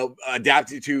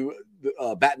 adapted to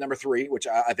bat number 3, which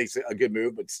I think is a good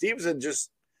move. But Stephenson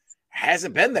just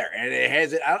hasn't been there. And it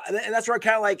hasn't. And that's where I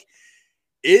kind of like,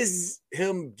 is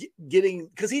him getting,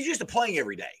 because he's used to playing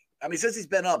every day. I mean, since he's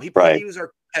been up, he was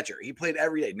our catcher. He played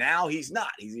every day. Now he's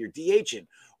not. He's either DHing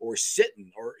or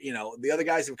sitting, or, the other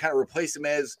guys have kind of replaced him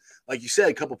as, like you said,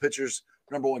 a couple pitchers,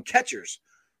 number 1 catchers.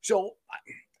 So,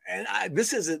 I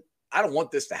don't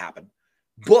want this to happen,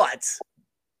 but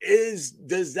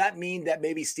does that mean that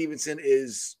maybe Stephenson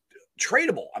is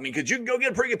tradable? I mean, because you can go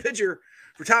get a pretty good pitcher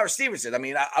for Tyler Stephenson. I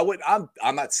mean,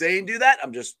 I'm not saying do that.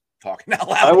 I'm just talking out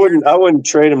loud. I wouldn't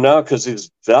trade him now, because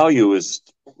his value is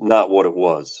not what it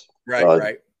was. Right.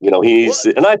 Right.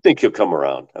 And I think he'll come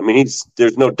around. I mean,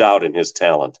 there's no doubt in his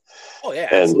talent. Oh yeah.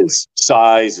 And absolutely. His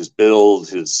size, his build,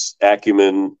 his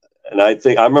acumen. And I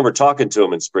remember talking to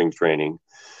him in spring training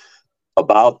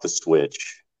about the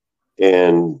switch,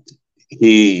 and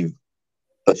he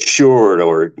assured,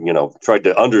 or, tried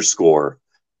to underscore,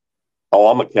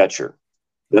 I'm a catcher.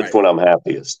 That's when I'm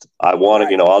happiest. I want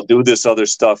to, I'll do this other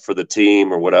stuff for the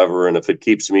team or whatever. And if it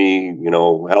keeps me,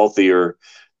 healthier,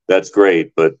 that's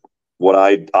great. But what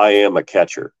I am a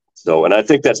catcher. So, and I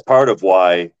think that's part of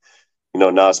why,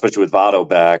 now, especially with Votto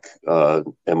back,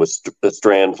 and with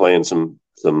Strand playing some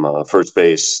first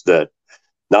base, that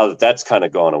now that's kind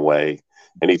of gone away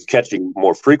and he's catching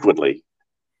more frequently,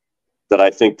 that I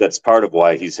think that's part of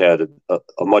why he's had a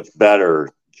much better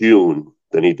June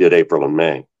than he did April and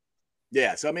May.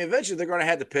 Yeah, so I mean, eventually they're going to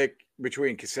have to pick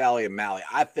between Casale and Mahle.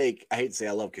 I hate to say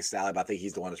I love Casale, but I think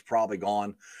he's the one that's probably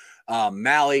gone.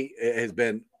 Mahle has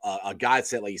been a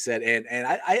godsend, like you said, and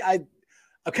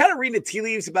I'm kind of reading the tea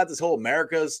leaves about this whole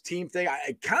America's team thing.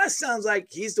 It kind of sounds like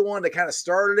he's the one that kind of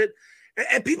started it,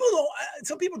 and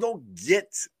some people don't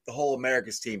get the whole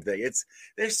America's team thing.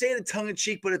 They're saying it tongue in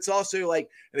cheek, but it's also like,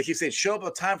 and they keep saying show up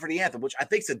on time for the anthem, which I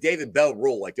think is a David Bell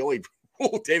rule, like the only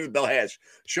David Bell has.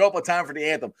 Show up on time for the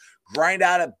anthem, grind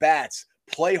out at bats,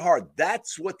 play hard.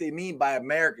 That's what they mean by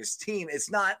America's team.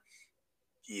 It's not,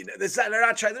 they're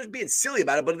not trying, they're being silly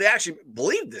about it, but they actually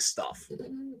believe this stuff.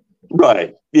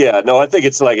 Right. Yeah. No, I think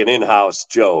it's like an in-house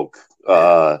joke.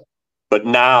 But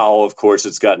now, of course,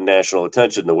 it's gotten national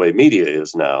attention the way media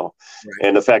is now. Right.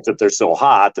 And the fact that they're so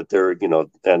hot that they're,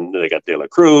 and they got De La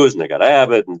Cruz and they got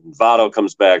Abbott and Votto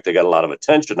comes back, they got a lot of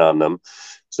attention on them.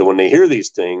 So when they hear these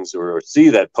things or see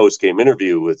that post-game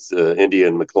interview with India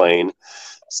and McLean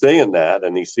saying that,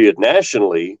 and you see it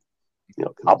nationally,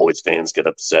 Cowboys fans get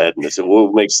upset and they say, well,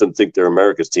 what makes them think they're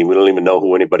America's team? We don't even know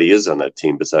who anybody is on that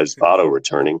team besides Votto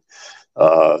returning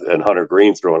and Hunter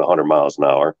Green throwing 100 miles an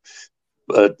hour.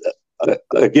 But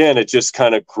again, it just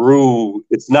kind of grew.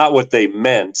 It's not what they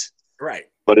meant. Right.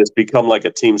 But it's become like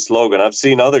a team slogan. I've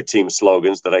seen other team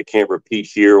slogans that I can't repeat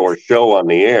here or show on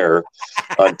the air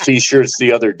on T-shirts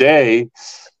the other day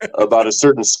about a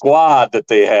certain squad that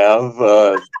they have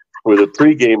for the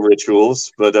pregame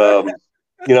rituals. But,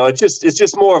 it's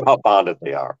just more of how bonded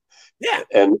they are. Yeah.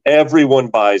 And everyone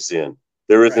buys in.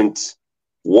 There isn't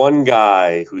one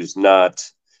guy who's not.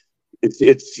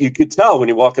 It's you could tell when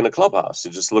you walk in a clubhouse.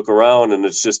 You just look around and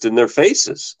it's just in their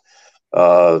faces.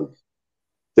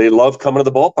 They love coming to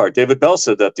the ballpark. David Bell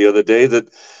said that the other day,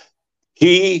 that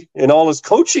he and all his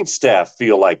coaching staff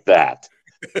feel like that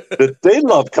they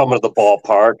love coming to the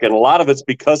ballpark. And a lot of it's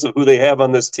because of who they have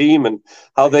on this team and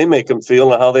how they make them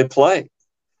feel and how they play.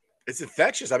 It's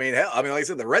infectious. I mean, hell, like I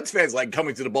said, the Reds fans like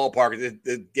coming to the ballpark.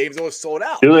 The game's always sold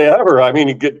out. Do they ever? I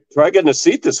mean, try getting a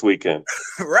seat this weekend.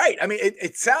 Right. I mean,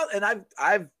 it sounds,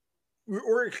 and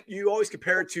you always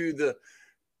compare it to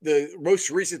the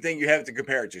most recent thing you have to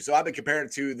compare it to. So I've been comparing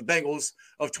it to the Bengals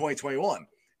of 2021.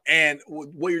 And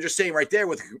what you're just saying right there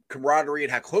with camaraderie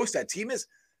and how close that team is.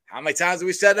 How many times have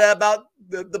we said that about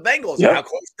the Bengals and how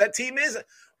close that team is? We're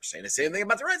saying the same thing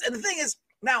about the Reds. And the thing is,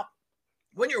 now,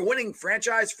 when you're winning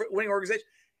franchise, winning organization,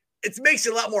 it makes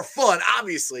it a lot more fun,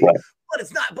 obviously. Right. But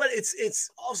it's not. But it's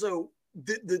also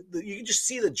you can just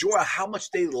see the joy of how much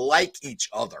they like each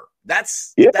other.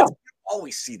 That's you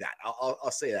always see that. I'll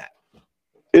say that.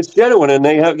 It's genuine, and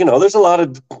they have, there's a lot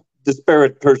of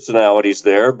disparate personalities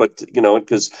there, but,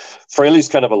 because Fraley's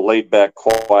kind of a laid-back,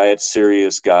 quiet,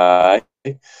 serious guy,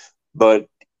 but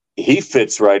he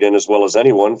fits right in as well as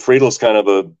anyone. Friedel's kind of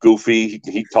a goofy.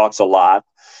 He talks a lot.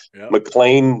 Yep.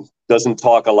 McClain doesn't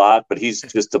talk a lot, but he's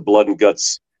just a blood and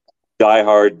guts,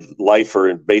 diehard lifer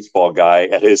and baseball guy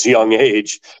at his young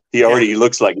age. He already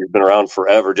looks like he's been around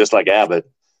forever, just like Abbott.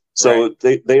 So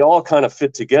they all kind of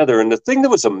fit together. And the thing that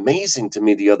was amazing to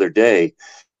me the other day,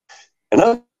 and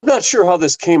I'm not sure how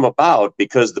this came about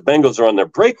because the Bengals are on their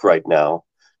break right now,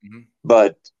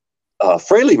 but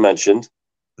Fraley mentioned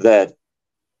that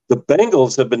the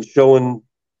Bengals have been showing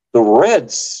the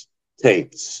Reds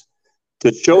tapes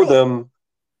to show them,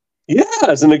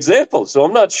 as an example. So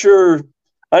I'm not sure.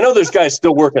 I know there's guys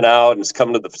still working out and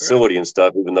coming to the facility and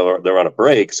stuff, even though they're on a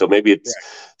break. So maybe it's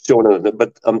showing them,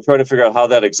 but I'm trying to figure out how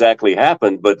that exactly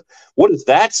happened. But what does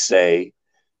that say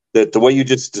that the way you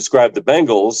just described the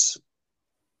Bengals,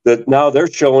 that now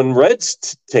they're showing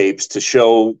Reds tapes to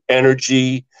show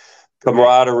energy,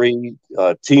 camaraderie,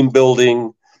 team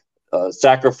building,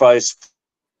 sacrifice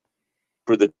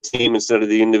for the team instead of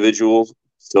the individual.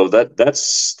 So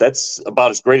that's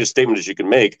about as great a statement as you can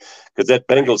make, because that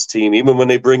Bengals team, even when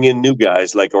they bring in new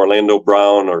guys like Orlando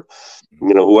Brown or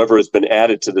whoever has been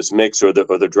added to this mix or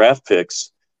the draft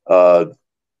picks,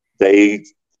 they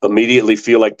immediately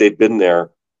feel like they've been there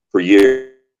for years.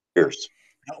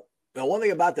 Now, one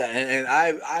thing about that, and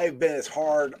I've been as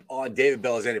hard on David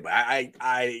Bell as anybody.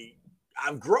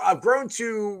 I've grown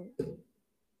to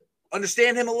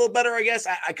understand him a little better, I guess.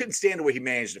 I couldn't stand the way he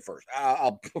managed it first.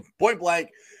 I'll point blank.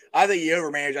 I think he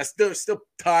overmanaged. Still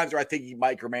times where I think he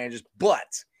micromanages,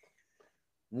 but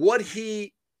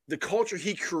the culture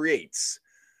he creates,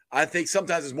 I think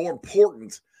sometimes is more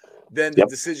important than the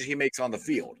decision he makes on the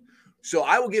field. So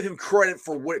I will give him credit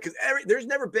for because there's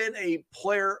never been a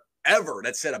player ever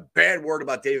that said a bad word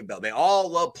about David Bell. They all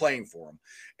love playing for him.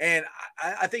 And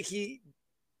I think he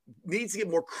needs to get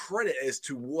more credit as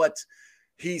to what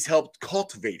he's helped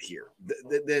cultivate here.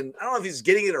 Then I don't know if he's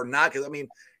getting it or not, because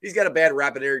he's got a bad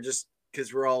rap in there just because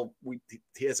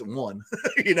he hasn't won,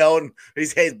 and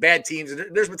he's has bad teams.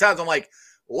 And there's been times I'm like,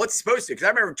 well, what's he supposed to? Because I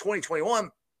remember in 2021,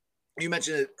 you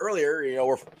mentioned it earlier,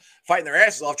 we're fighting their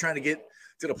asses off trying to get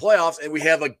to the playoffs, and we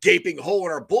have a gaping hole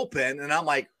in our bullpen, and I'm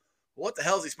like, what the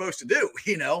hell is he supposed to do?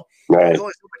 Right.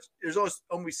 There's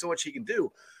only so much he can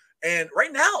do. And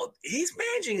right now, he's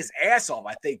managing his ass off.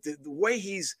 I think the way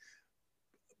he's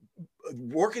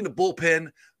working the bullpen,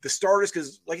 the starters,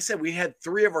 because like I said, we had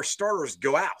 3 of our starters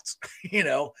go out,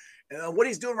 and what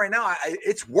he's doing right now,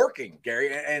 it's working,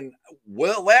 Gary. And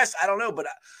will it last? I don't know. But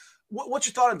what's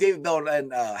your thought on David Bell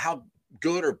and how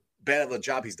good or bad of a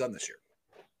job he's done this year?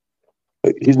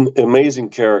 He's an amazing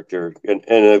character and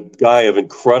a guy of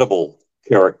incredible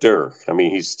character.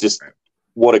 He's just,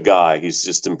 what a guy. He's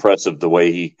just impressive the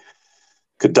way he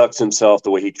conducts himself, the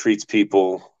way he treats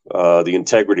people, the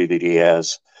integrity that he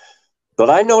has. But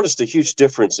I noticed a huge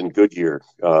difference in Goodyear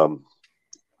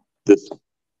this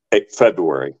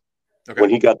February when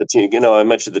he got the team. I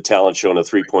mentioned the talent show and a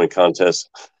 3-point contest.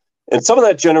 And some of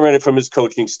that generated from his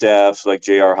coaching staff, like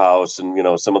J.R. House, and,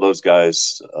 some of those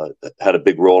guys had a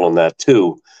big role in that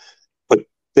too. But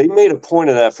they made a point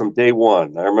of that from day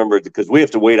one. I remember because we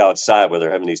have to wait outside where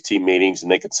they're having these team meetings,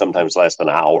 and they can sometimes last an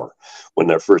hour when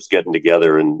they're first getting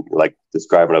together and like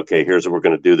describing, okay, here's what we're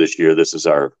going to do this year. This is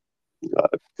our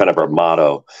kind of our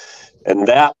motto. And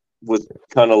that was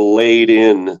kind of laid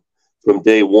in from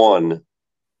day one.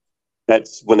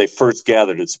 That's when they first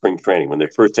gathered at spring training, when they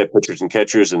first had pitchers and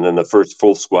catchers, and then the first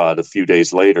full squad a few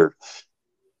days later.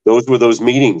 Those were those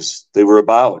meetings they were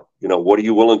about. What are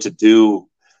you willing to do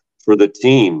for the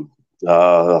team?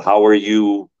 How are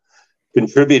you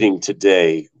contributing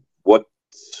today? What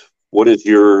is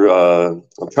your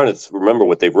I'm trying to remember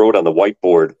what they wrote on the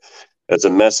whiteboard as a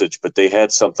message, but they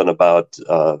had something about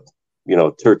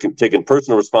taking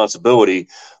personal responsibility,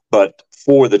 but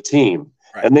for the team.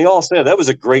 Right. And they all said that was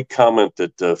a great comment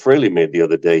that Fraley made the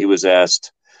other day. He was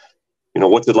asked,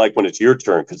 what's it like when it's your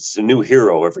turn? Because it's a new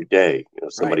hero every day.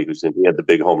 Somebody who's he had the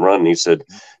big home run. And he said,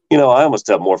 I almost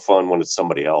have more fun when it's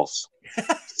somebody else.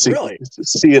 Really?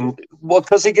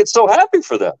 Because he gets so happy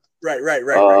for them. Right.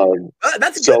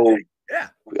 That's a good thing. Yeah.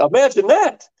 Imagine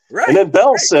that. Right. And then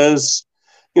Bell says,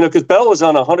 because Bell was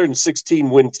on a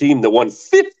 116-win team that won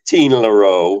 15 in a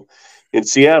row in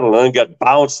Seattle and then got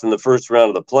bounced in the first round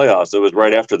of the playoffs. It was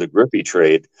right after the Griffey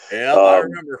trade. Yeah, I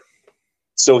remember.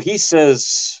 So he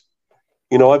says,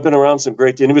 I've been around some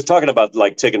great teams. He was talking about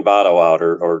like taking Votto out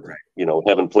or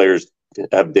having players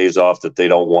have days off that they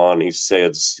don't want. He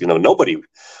says, nobody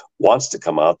wants to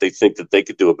come out. They think that they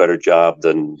could do a better job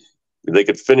than they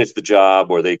could finish the job,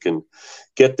 or they can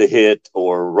get the hit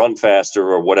or run faster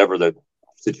or whatever the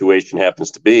situation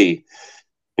happens to be.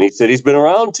 And he said he's been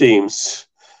around teams,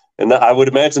 and I would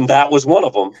imagine that was one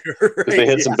of them because they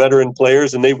had some veteran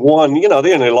players and they won. They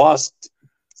only lost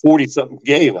 40-something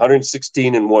game,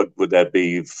 116, and what would that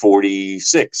be?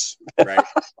 46. Right. Yeah.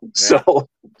 So,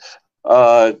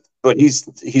 but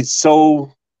he's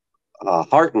so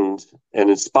heartened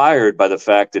and inspired by the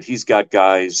fact that he's got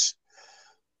guys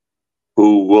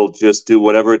who will just do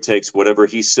whatever it takes, whatever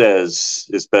he says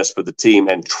is best for the team,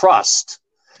 and trust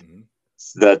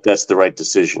that that's the right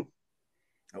decision.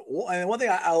 Well, and one thing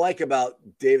I like about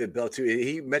David Bell too,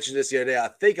 he mentioned this the other day. I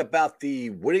think about the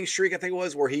winning streak. I think it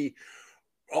was where we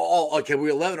were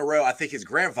 11 in a row. I think his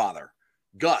grandfather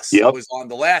Gus was on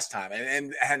the last time,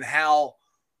 and how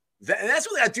and that's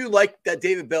what I do like, that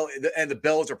David Bell and the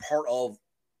Bells are part of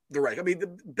the wreck. I mean,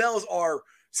 the Bells are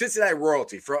Cincinnati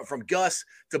royalty from Gus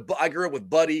to I grew up with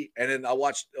Buddy, and then I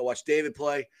watched David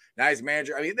play. Now he's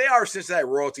manager. I mean, they are Cincinnati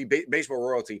royalty, baseball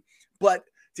royalty. But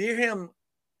to hear him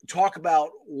talk about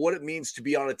what it means to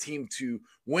be on a team to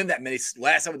win that many,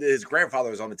 last time his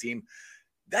grandfather was on the team,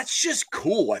 that's just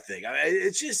cool. I think. I mean,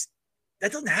 it's just,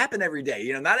 that doesn't happen every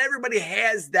day. Not everybody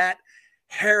has that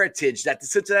heritage that the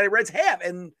Cincinnati Reds have,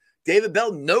 and David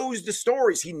Bell knows the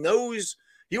stories. He knows.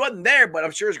 He wasn't there, but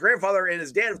I'm sure his grandfather and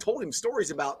his dad have told him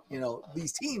stories about,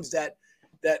 these teams that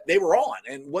they were on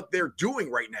and what they're doing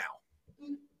right now.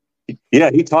 Yeah,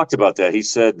 he talked about that. He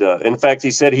said, in fact,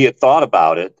 he said he had thought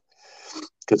about it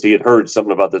because he had heard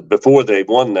something about that before they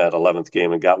won that 11th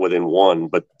game and got within one.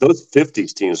 But those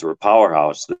 50s teams were a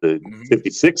powerhouse. The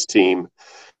 56 team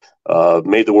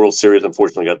made the World Series,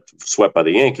 unfortunately got swept by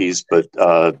the Yankees, but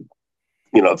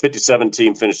 57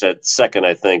 team finished at second,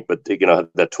 I think, but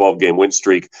that 12-game win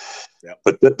streak. Yep.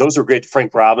 But those were great.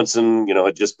 Frank Robinson,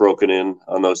 had just broken in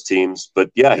on those teams.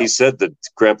 But he said that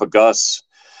Grandpa Gus,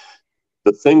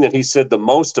 the thing that he said the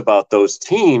most about those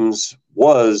teams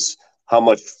was how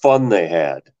much fun they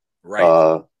had.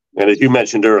 Right. And as you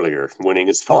mentioned earlier, winning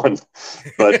is fun,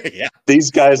 but these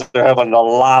guys are having a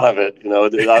lot of it.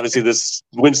 Obviously this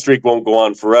win streak won't go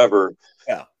on forever.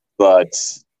 Yeah. But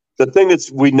the thing that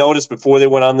we noticed before they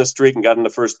went on this streak and got in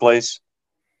the first place,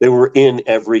 they were in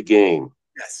every game.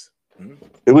 Yes. Mm-hmm.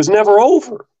 It was never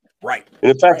over. Right. And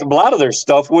in fact, a lot of their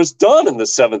stuff was done in the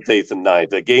 7th, 8th, and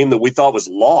 9th, a game that we thought was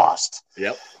lost.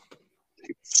 Yep.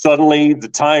 Suddenly the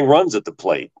tying runs at the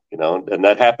plate, and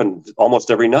that happened almost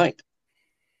every night.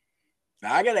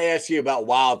 Now, I got to ask you about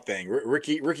Wild Thing.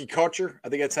 Ricky Kutcher, I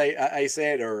think that's how you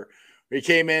say it, or he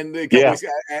came in. His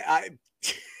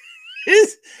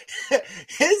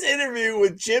interview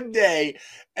with Jim Day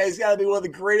has got to be one of the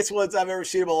greatest ones I've ever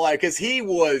seen in my life, because he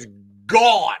was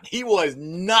gone. He was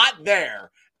not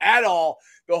there at all.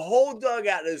 The whole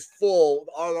dugout is full.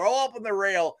 They're all up on the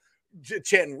rail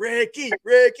chanting, Ricky,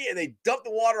 and they dumped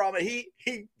the water on him.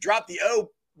 He dropped the O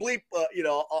bleep,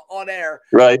 on air.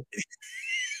 Right.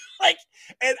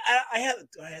 And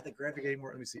do I have the graphic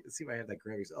anymore? Let me see. Let's see if I have that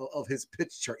graphic of his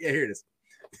pitch chart. Yeah, here it is.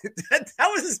 that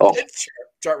was his pitch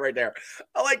chart right there.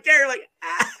 I'm like, Gary,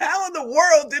 how in the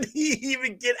world did he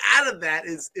even get out of that?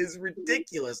 Is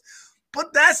ridiculous.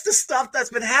 But that's the stuff that's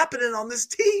been happening on this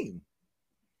team.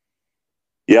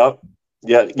 Yeah.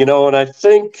 Yeah. And I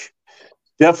think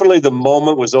definitely the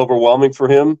moment was overwhelming for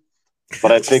him,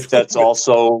 but I think that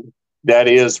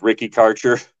is Ricky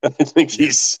Karcher. I think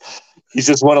he's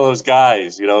just one of those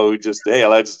guys, who just, hey,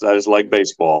 I just like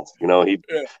baseball.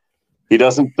 He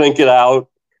doesn't think it out.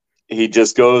 He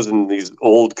just goes in these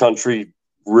old country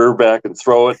rear back and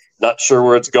throw it, not sure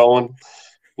where it's going.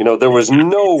 There was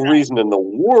no reason in the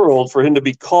world for him to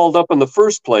be called up in the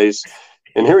first place.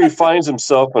 And here he finds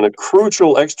himself in a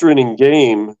crucial extra inning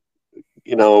game,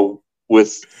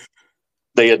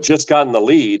 they had just gotten the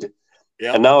lead,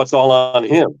 and now it's all on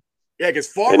him. Yeah, because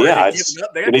Farmer, and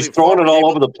he's throwing it all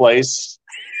over the place.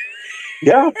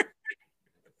 Yeah.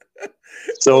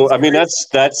 So I mean, that's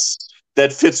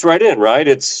that fits right in, right?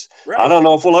 It's Right. I don't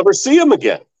know if we'll ever see him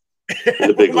again in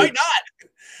the big Might leagues. not.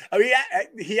 I mean,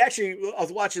 he actually. I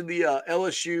was watching the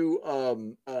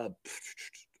LSU.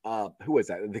 Who was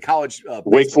that? The college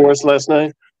Wake Forest last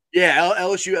night. Yeah,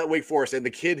 LSU at Wake Forest, and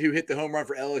the kid who hit the home run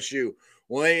for LSU.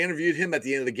 When they interviewed him at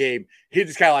the end of the game, he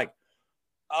just kind of like,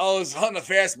 "I was hunting a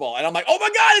fastball," and I'm like, "Oh my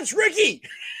God, it's Ricky!"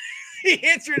 He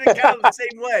answered it kind of the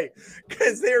same way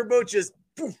because they were both just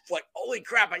poof, like, "Holy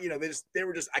crap!" They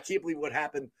were just. I can't believe what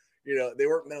happened. They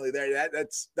weren't mentally there. I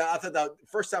thought that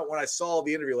first time when I saw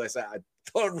the interview last night, I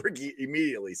thought of Ricky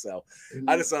immediately. So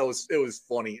I just thought it was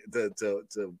funny to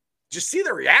just see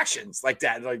the reactions like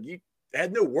that. Like you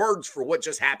had no words for what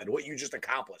just happened, what you just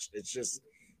accomplished. It's just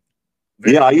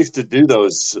I used to do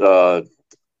those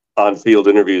on-field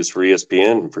interviews for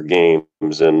ESPN for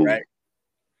games, and right.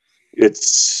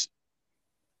 it's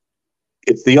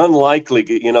the unlikely,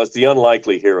 it's the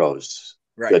unlikely heroes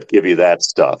that give you that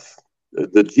stuff.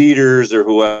 The Jeters or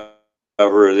whoever,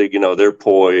 they're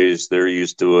poised, they're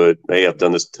used to it. They have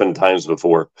done this 10 times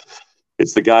before.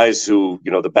 It's the guys who,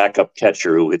 the backup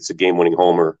catcher who hits a game-winning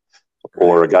homer,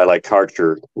 or a guy like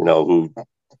Karcher, who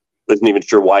isn't even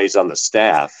sure why he's on the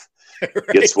staff,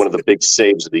 gets one of the big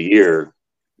saves of the year.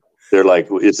 They're like,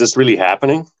 is this really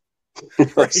happening?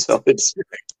 Right. So it's...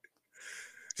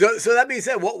 So that being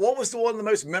said, what was one of the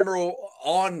most memorable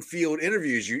on-field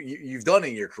interviews you've done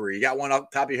in your career? You got one off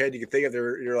the top of your head you can think of?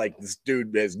 You're like, this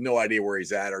dude has no idea where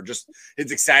he's at, or just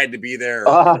is excited to be there,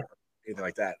 or anything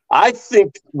like that. I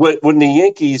think when the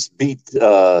Yankees beat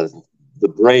the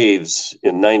Braves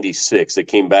in '96, they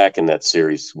came back in that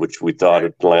series, which we thought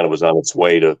Atlanta was on its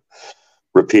way to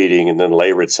repeating, and then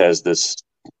Leyritz has this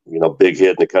big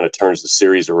hit, and it kind of turns the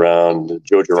series around.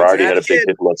 Joe Girardi had a big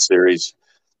hit in that series.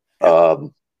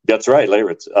 That's right,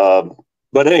 Leyritz.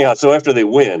 But anyhow, so after they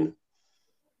win,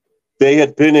 they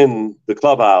had been in the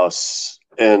clubhouse,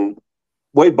 and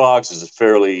Wade Boggs is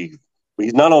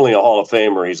he's not only a Hall of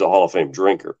Famer, he's a Hall of Fame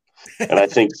drinker. And I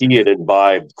think he had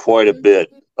imbibed quite a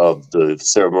bit of the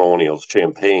ceremonial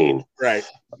champagne. Right.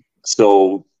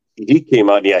 So he came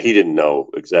out, he didn't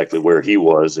know exactly where he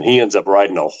was, and he ends up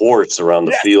riding a horse around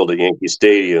the field at Yankee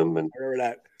Stadium. And I remember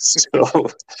that.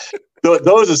 So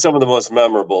those are some of the most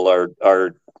memorable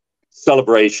are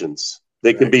celebrations.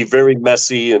 They can be very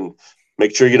messy, and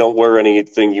make sure you don't wear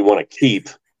anything you want to keep.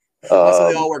 Also,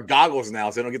 they all wear goggles now,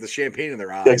 so they don't get the champagne in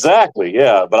their eyes. Exactly,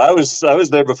 yeah. But I was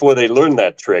there before they learned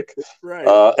that trick. Right.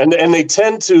 And they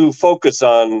tend to focus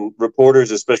on reporters,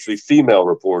 especially female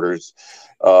reporters,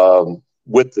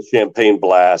 with the champagne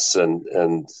blasts and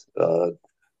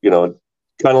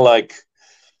kind of like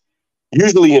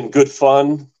usually in good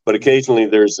fun, but occasionally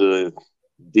there's a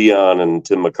Dion and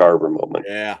Tim McCarver moment.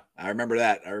 Yeah, I remember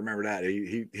that.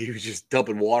 He was just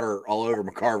dumping water all over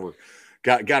McCarver.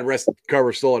 God rest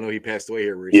McCarver's soul. I know he passed away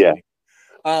here recently.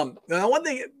 Yeah. Now one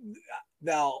thing.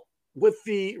 Now with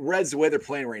the Reds, the way they're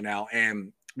playing right now,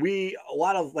 and a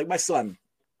lot of like my son,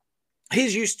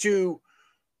 he's used to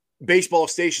baseball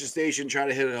station trying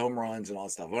to hit home runs and all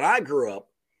that stuff. When I grew up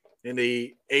in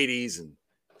the 80s and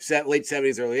late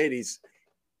 70s, early 80s,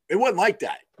 it wasn't like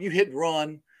that. You hit and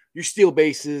run, you steal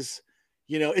bases,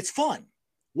 it's fun,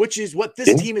 which is what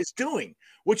this team is doing,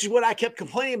 which is what I kept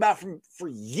complaining about for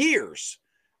years.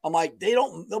 I'm like,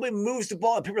 nobody moves the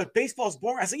ball. People are like, baseball's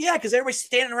boring. I said, yeah, because everybody's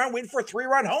standing around waiting for a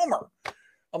 3-run homer.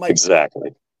 I'm like,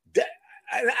 exactly.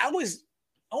 I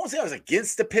won't say I was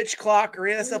against the pitch clock or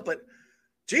any of that stuff, but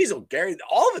geez, Gary,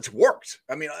 all of it's worked.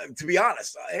 I mean, to be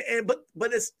honest, but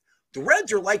it's the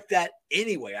Reds are like that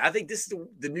anyway. I think this is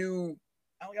the new.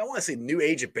 I want to say new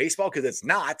age of baseball because it's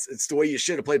not. It's the way you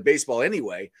should have played baseball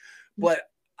anyway. But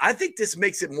I think this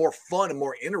makes it more fun and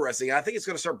more interesting. I think it's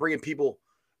going to start bringing people.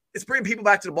 It's bringing people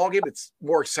back to the ballgame. It's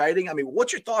more exciting. I mean,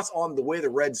 what's your thoughts on the way the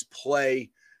Reds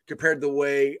play compared to the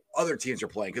way other teams are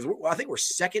playing? Because I think we're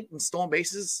second in stolen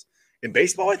bases in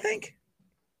baseball, I think.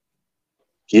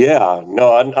 Yeah,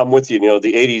 no, I'm with you.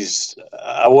 The 80s,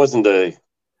 I wasn't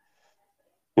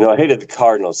I hated the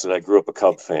Cardinals, and I grew up a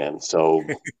Cub fan. So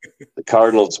the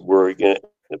Cardinals were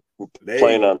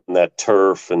playing on that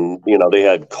turf, and, they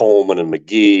had Coleman and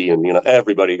McGee, and,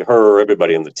 everybody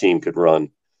on the team could run.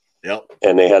 Yep.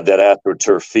 And they had that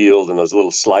AstroTurf field and those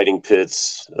little sliding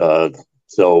pits.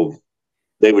 So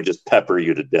they would just pepper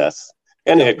you to death.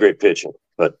 And they had great pitching.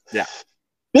 But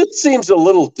this seems a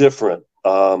little different.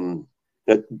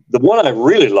 The one I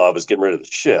really love is getting rid of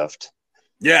the shift.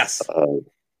 Yes.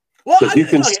 Because you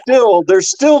can they're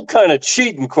still kind of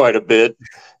cheating quite a bit,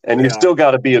 and you still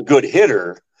got to be a good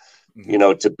hitter,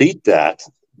 to beat that.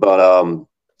 But I'm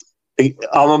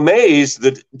amazed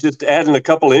that just adding a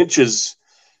couple inches,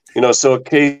 so a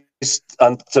case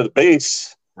onto the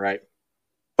base, right,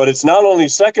 but it's not only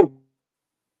second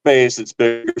base that's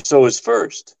bigger, so is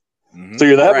first. Mm-hmm. So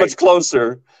you're that much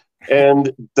closer.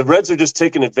 And the Reds are just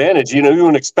taking advantage. You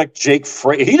wouldn't expect Jake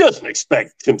Fraley. He doesn't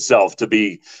expect himself to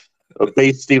be a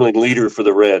base stealing leader for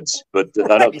the Reds, but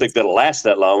I don't think that'll last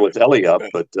that long with Ellie up.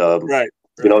 But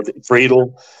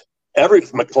Friedel,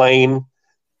 McLean,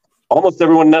 almost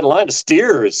everyone in that line.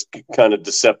 Steer is kind of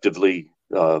deceptively.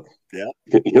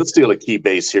 He'll steal a key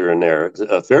base here and there.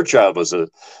 Fairchild was a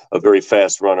very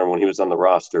fast runner when he was on the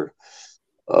roster.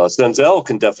 Senzel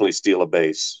can definitely steal a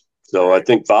base. So I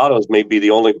think Votto's may be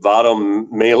the only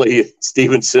Maile,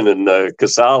 Stevenson, and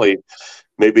Casali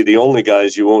may be the only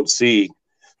guys you won't see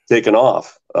taken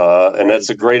off. And that's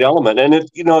a great element. And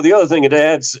the other thing, it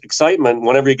adds excitement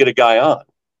whenever you get a guy on.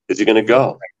 Is he going to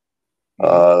go?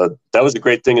 That was a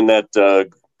great thing in that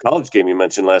college game you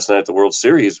mentioned last night at the World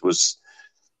Series was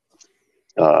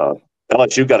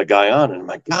LSU got a guy on, and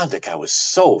my God, that guy was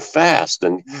so fast.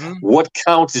 And what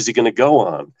count is he going to go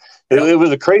on? It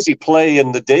was a crazy play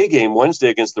in the day game Wednesday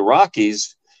against the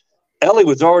Rockies. Ellie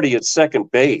was already at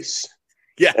second base.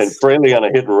 Yes. And Fraley on a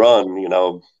hit and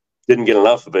run, didn't get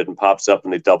enough of it and pops up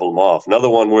and they double him off. Another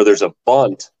one where there's a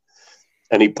bunt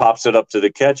and he pops it up to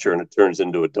the catcher and it turns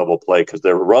into a double play because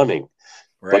they're running.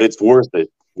 Right. But it's worth it,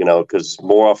 because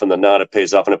more often than not it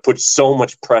pays off and it puts so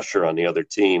much pressure on the other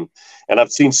team. And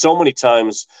I've seen so many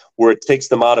times where it takes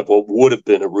them out of what would have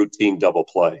been a routine double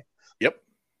play. Yep.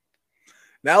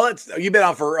 Now you've been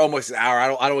on for almost an hour. I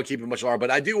don't want to keep it much longer, but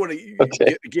I do want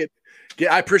to get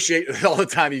I appreciate all the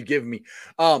time you've given me.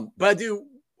 But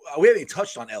we haven't even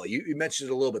touched on Ellie. You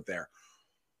mentioned it a little bit there.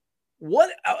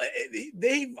 What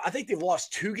I think they've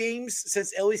lost 2 games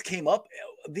since Ellie's came up.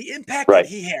 The impact that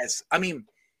he has. I mean,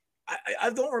 I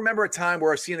don't remember a time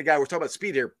where I've seen a guy, we're talking about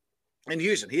speed here, in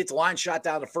Houston. He hits a line shot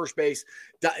down to first base.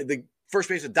 The first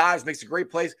baseman dives, makes a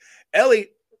great plays. Ellie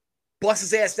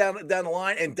busts his ass down the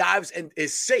line and dives and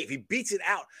is safe. He beats it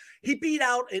out. He beat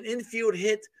out an infield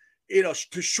hit,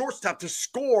 to shortstop to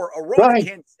score a run in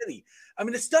Kansas City. I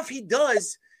mean, the stuff he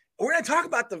does, we're going to talk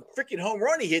about the freaking home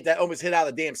run he hit that almost hit out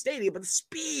of the damn stadium, but the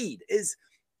speed is –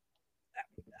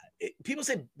 people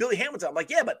say Billy Hamilton. I'm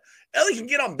like, yeah, but Ellie can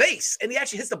get on base, and he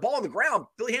actually hits the ball on the ground.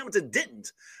 Billy Hamilton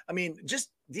didn't. I mean, just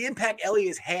the impact Ellie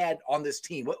has had on this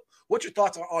team. What's your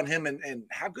thoughts on him, and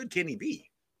how good can he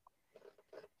be?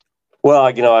 Well,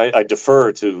 I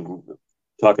defer to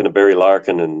talking to Barry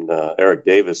Larkin and Eric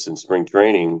Davis in spring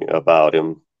training about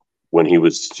him when he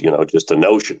was, just a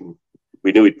notion.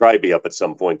 We knew he'd probably be up at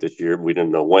some point this year, but we didn't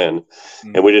know when.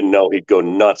 And we didn't know he'd go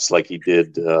nuts like he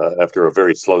did after a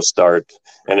very slow start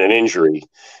and an injury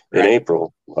in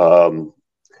April.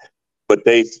 But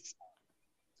they,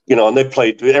 and they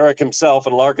played Eric himself,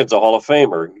 and Larkin's a Hall of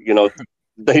Famer.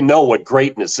 They know what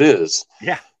greatness is.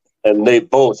 Yeah. And they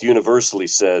both universally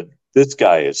said, this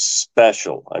guy is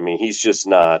special. I mean, he's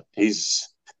a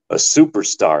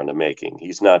superstar in the making.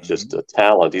 He's not just a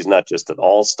talent. He's not just an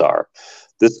all-star.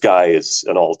 This guy is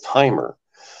an all-timer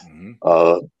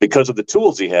because of the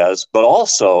tools he has, but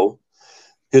also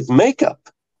his makeup.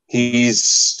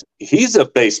 He's a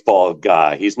baseball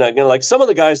guy. He's not like some of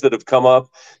the guys that have come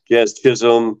up, Jazz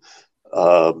Chisholm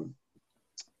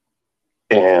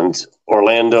and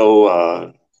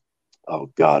Orlando. Oh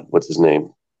God, what's his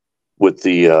name? With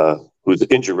the who's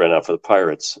injured right now for the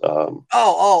Pirates.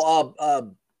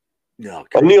 No,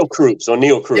 O'Neal Cruz.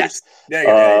 Yes.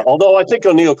 Yeah. Although I think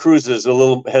O'Neal Cruz has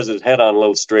his head on a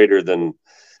little straighter than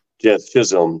Jazz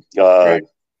Chisholm.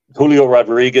 Julio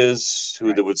Rodriguez,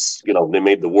 there was, they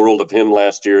made the world of him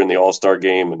last year in the All-Star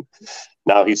game, and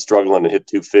now he's struggling to hit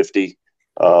 250.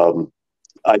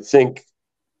 I think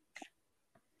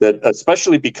that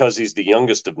especially because he's the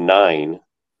youngest of 9,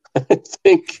 I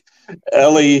think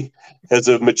Ellie has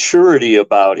a maturity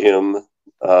about him,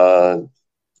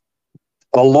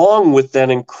 along with that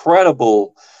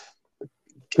incredible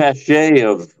cachet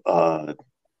of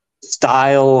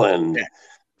style, and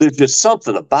there's just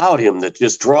something about him that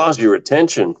just draws your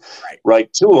attention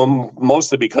right to him,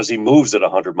 mostly because he moves at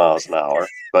 100 miles an hour.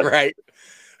 But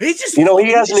he just,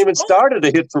 he hasn't even started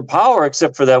to hit for power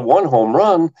except for that one home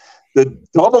run. The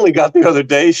double he got the other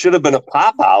day should have been a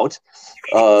pop out.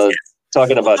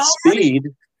 Talking about speed.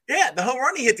 The home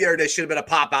run he hit the other day should have been a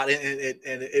pop out, and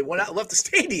it went out and left the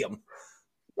stadium.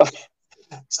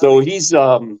 So he's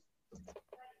I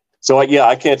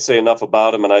can't say enough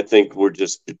about him, and I think we're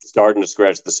just starting to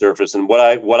scratch the surface. And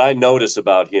what I notice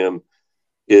about him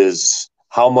is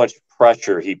how much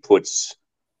pressure he puts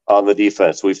on the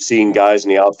defense. We've seen guys in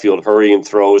the outfield hurrying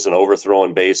throws and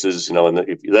overthrowing bases, and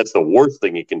that's the worst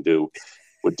thing he can do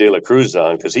with De La Cruz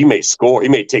on, because he may score. He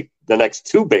may take the next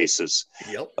 2 bases.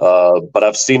 Yep. But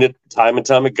I've seen it time and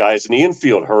time again. Guys in the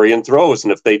infield hurry and throws,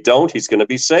 and if they don't, he's going to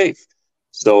be safe.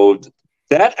 So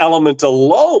that element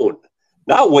alone,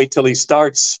 now wait till he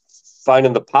starts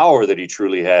finding the power that he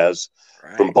truly has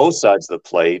from both sides of the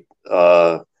plate.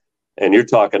 And you're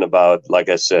talking about, like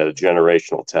I said, a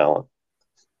generational talent.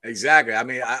 Exactly. I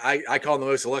mean, I call him the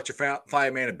most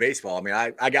electrifying man in baseball. I mean,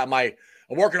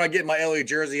 I'm working on getting my Elliott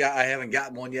jersey. I haven't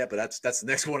gotten one yet, but that's the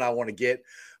next one I want to get.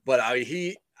 But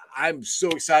I'm so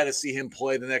excited to see him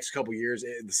play the next couple of years.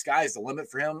 The sky's the limit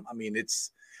for him. I mean,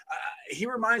 he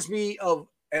reminds me of,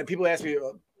 and people ask me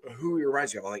who he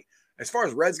reminds me of. Like, as far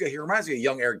as Reds go, he reminds me of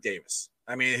young Eric Davis.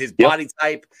 I mean, his body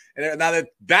type, and now the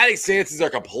batting stances are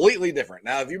completely different.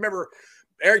 Now, if you remember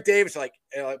Eric Davis, like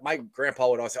my grandpa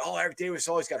would always say, "Oh, Eric Davis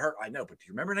always got hurt." I know, but do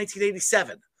you remember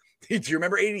 1987? Do you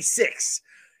remember 86?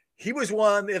 He was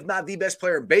one, if not the best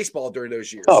player in baseball during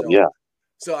those years. Oh, yeah.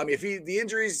 So, I mean, if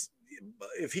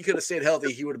he could have stayed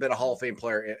healthy, he would have been a Hall of Fame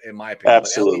player, in my opinion.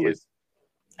 Absolutely.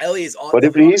 Ellie is on. But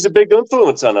if he's a big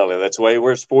influence on Elliott, that's why he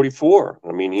wears 44.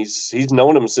 I mean, he's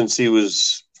known him since he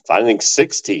was, I think,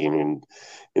 16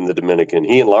 in the Dominican.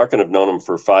 He and Larkin have known him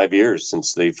for 5 years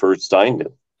since they first signed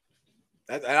him.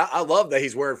 I love that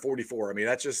he's wearing 44. I mean,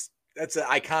 that's an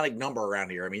iconic number around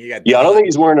here. I mean, I don't think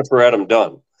he's wearing it for Adam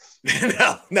Dunn.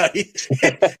 no. Him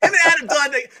and Adam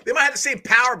Dunn, they might have the same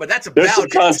power, but that's about There's some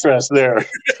contrast there.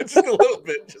 just a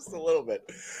little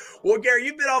bit. Well, Gary,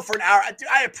 you've been on for an hour.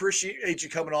 I appreciate you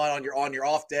coming on your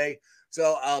off day.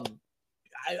 So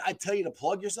I tell you to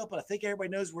plug yourself, but I think everybody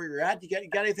knows where you're at. You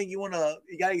got anything you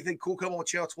got anything cool coming on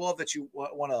Channel 12 that you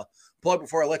want to plug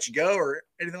before I let you go, or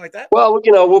anything like that? Well,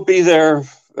 we'll be there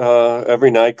every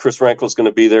night. Chris Rankel's going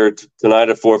to be there tonight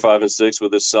at 4, 5, and 6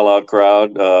 with this sellout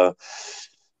crowd.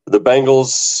 The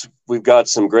Bengals, we've got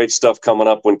some great stuff coming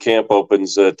up when camp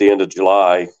opens at the end of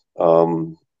July.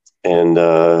 And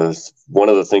one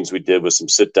of the things we did was some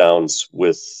sit downs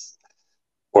with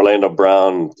Orlando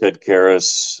Brown, Ted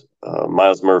Karras,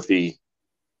 Miles Murphy,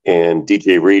 and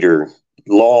DJ Reader.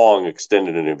 Long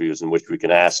extended interviews in which we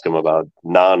can ask them about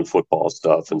non-football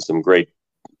stuff, and some great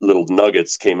little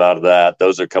nuggets came out of that.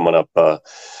 Those are coming up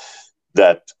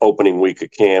that opening week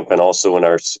of camp, and also in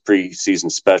our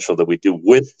preseason special that we do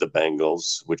with the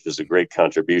Bengals, which is a great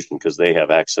contribution because they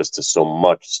have access to so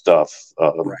much stuff,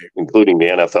 including the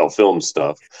NFL film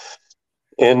stuff.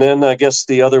 And then I guess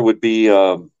the other would be,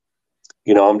 I'm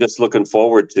just looking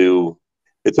forward to,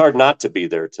 it's hard not to be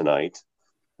there tonight.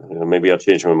 Maybe I'll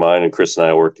change my mind and Chris and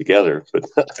I will work together, but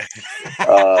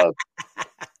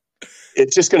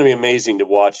it's just going to be amazing to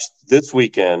watch this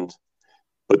weekend.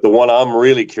 But the one I'm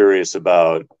really curious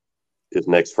about is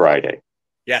next Friday.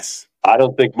 Yes. I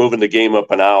don't think moving the game up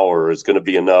an hour is going to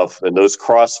be enough. And those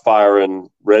cross-firing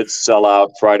Reds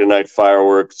sellout Friday night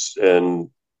fireworks and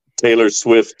Taylor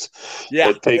Swift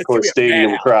at Paycor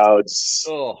Stadium crowds.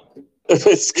 Oh.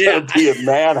 It's going to be a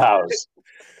madhouse.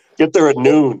 Get there at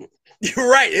noon.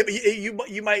 You're right.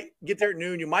 You might get there at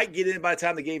noon. You might get in by the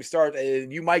time the game starts,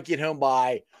 and you might get home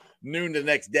by noon the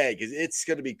next day because it's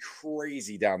going to be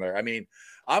crazy down there. I mean,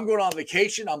 I'm going on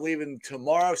vacation. I'm leaving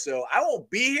tomorrow, so I won't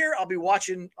be here. I'll be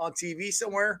watching on TV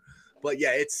somewhere. But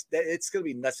yeah, it's going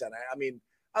to be nuts down there. I mean,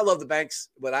 I love the Banks,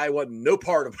 but I want no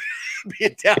part of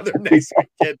being down there next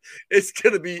weekend. It's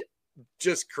going to be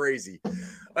just crazy.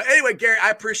 Anyway, Gary,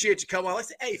 I appreciate you coming on. Let's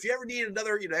say, hey, if you ever need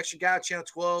another, extra guy on Channel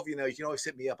 12, you can always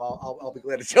hit me up. I'll be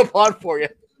glad to jump on for you.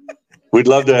 We'd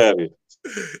love to have you.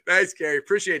 Thanks, Gary.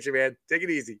 Appreciate you, man. Take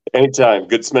it easy. Anytime.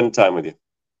 Good spending time with you.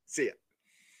 See ya.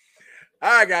 All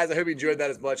right, guys. I hope you enjoyed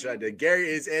that as much as I did. Gary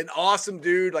is an awesome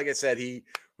dude. Like I said, he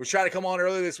was trying to come on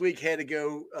earlier this week. Had to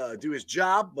go do his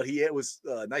job, but he was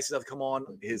nice enough to come on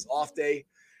his off day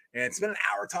and spend an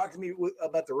hour talking to me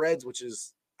about the Reds, which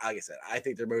is, like I said, I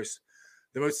think they're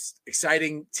the most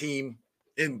exciting team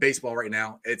in baseball right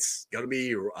now. It's going to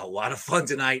be a lot of fun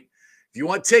tonight. If you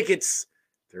want tickets,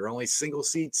 there are only single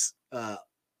seats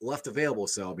left available.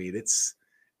 So, I mean, it's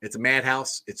a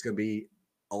madhouse. It's going to be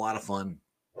a lot of fun.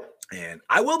 And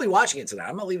I will be watching it tonight.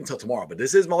 I'm not leaving until tomorrow, but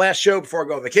this is my last show before I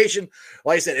go on vacation.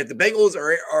 Like I said, if the Bengals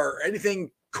or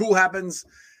anything cool happens,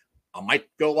 I might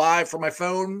go live from my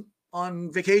phone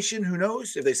on vacation. Who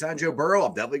knows? If they sign Joe Burrow,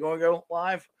 I'm definitely going to go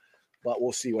live, but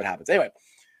we'll see what happens. Anyway,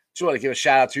 just want to give a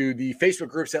shout out to the Facebook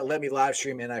groups that let me live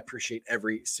stream, and I appreciate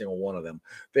every single one of them.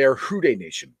 They are Houday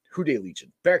Nation, Houday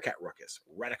Legion, Bearcat Ruckus,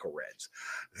 Radical Reds,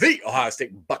 the Ohio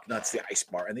State Bucknuts, the Ice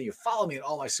Bar, and then you follow me on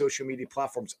all my social media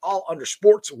platforms, all under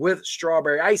Sports with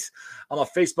Strawberry Ice. I'm on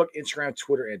Facebook, Instagram,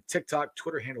 Twitter, and TikTok.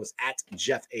 Twitter handle is at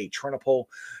Jeff A. Trenopole.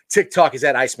 TikTok is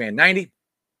at Iceman90.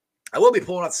 I will be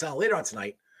pulling out the sound later on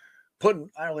tonight putting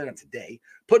on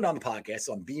the podcast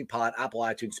on BeanPod, Apple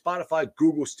iTunes, Spotify,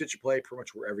 Google, Stitcher Play, pretty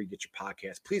much wherever you get your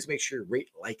podcast. Please make sure you rate,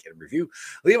 like, and review.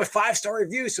 Leave a 5-star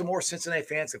review so more Cincinnati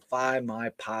fans can find my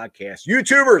podcast.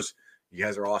 YouTubers, you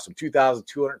guys are awesome.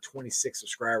 2,226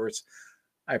 subscribers.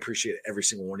 I appreciate every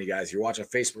single one of you guys. If you're watching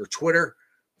Facebook or Twitter,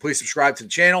 please subscribe to the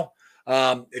channel.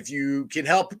 If you can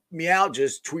help me out,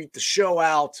 just tweet the show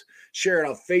out, share it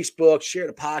on Facebook, share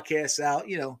the podcast out,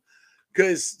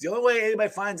 because the only way anybody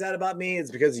finds out about me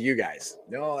is because of you guys.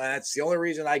 That's the only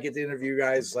reason I get to interview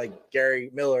guys like Gary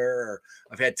Miller, or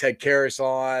I've had Ted Karras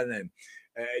on,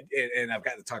 and I've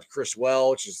gotten to talk to Chris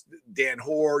Welch, just Dan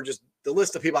Hoare. Just the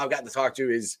list of people I've gotten to talk to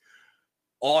is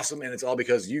awesome, and it's all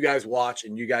because you guys watch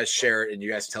and you guys share it and you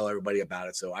guys tell everybody about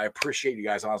it. So I appreciate you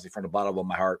guys, honestly, from the bottom of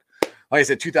my heart. Like I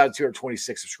said,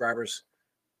 2,226 subscribers.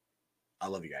 I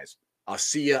love you guys. I'll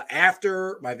see you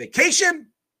after my vacation.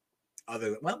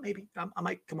 Maybe I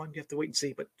might come on. You have to wait and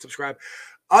see, but subscribe.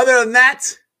 Other than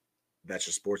that, that's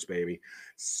your sports, baby.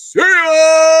 See ya!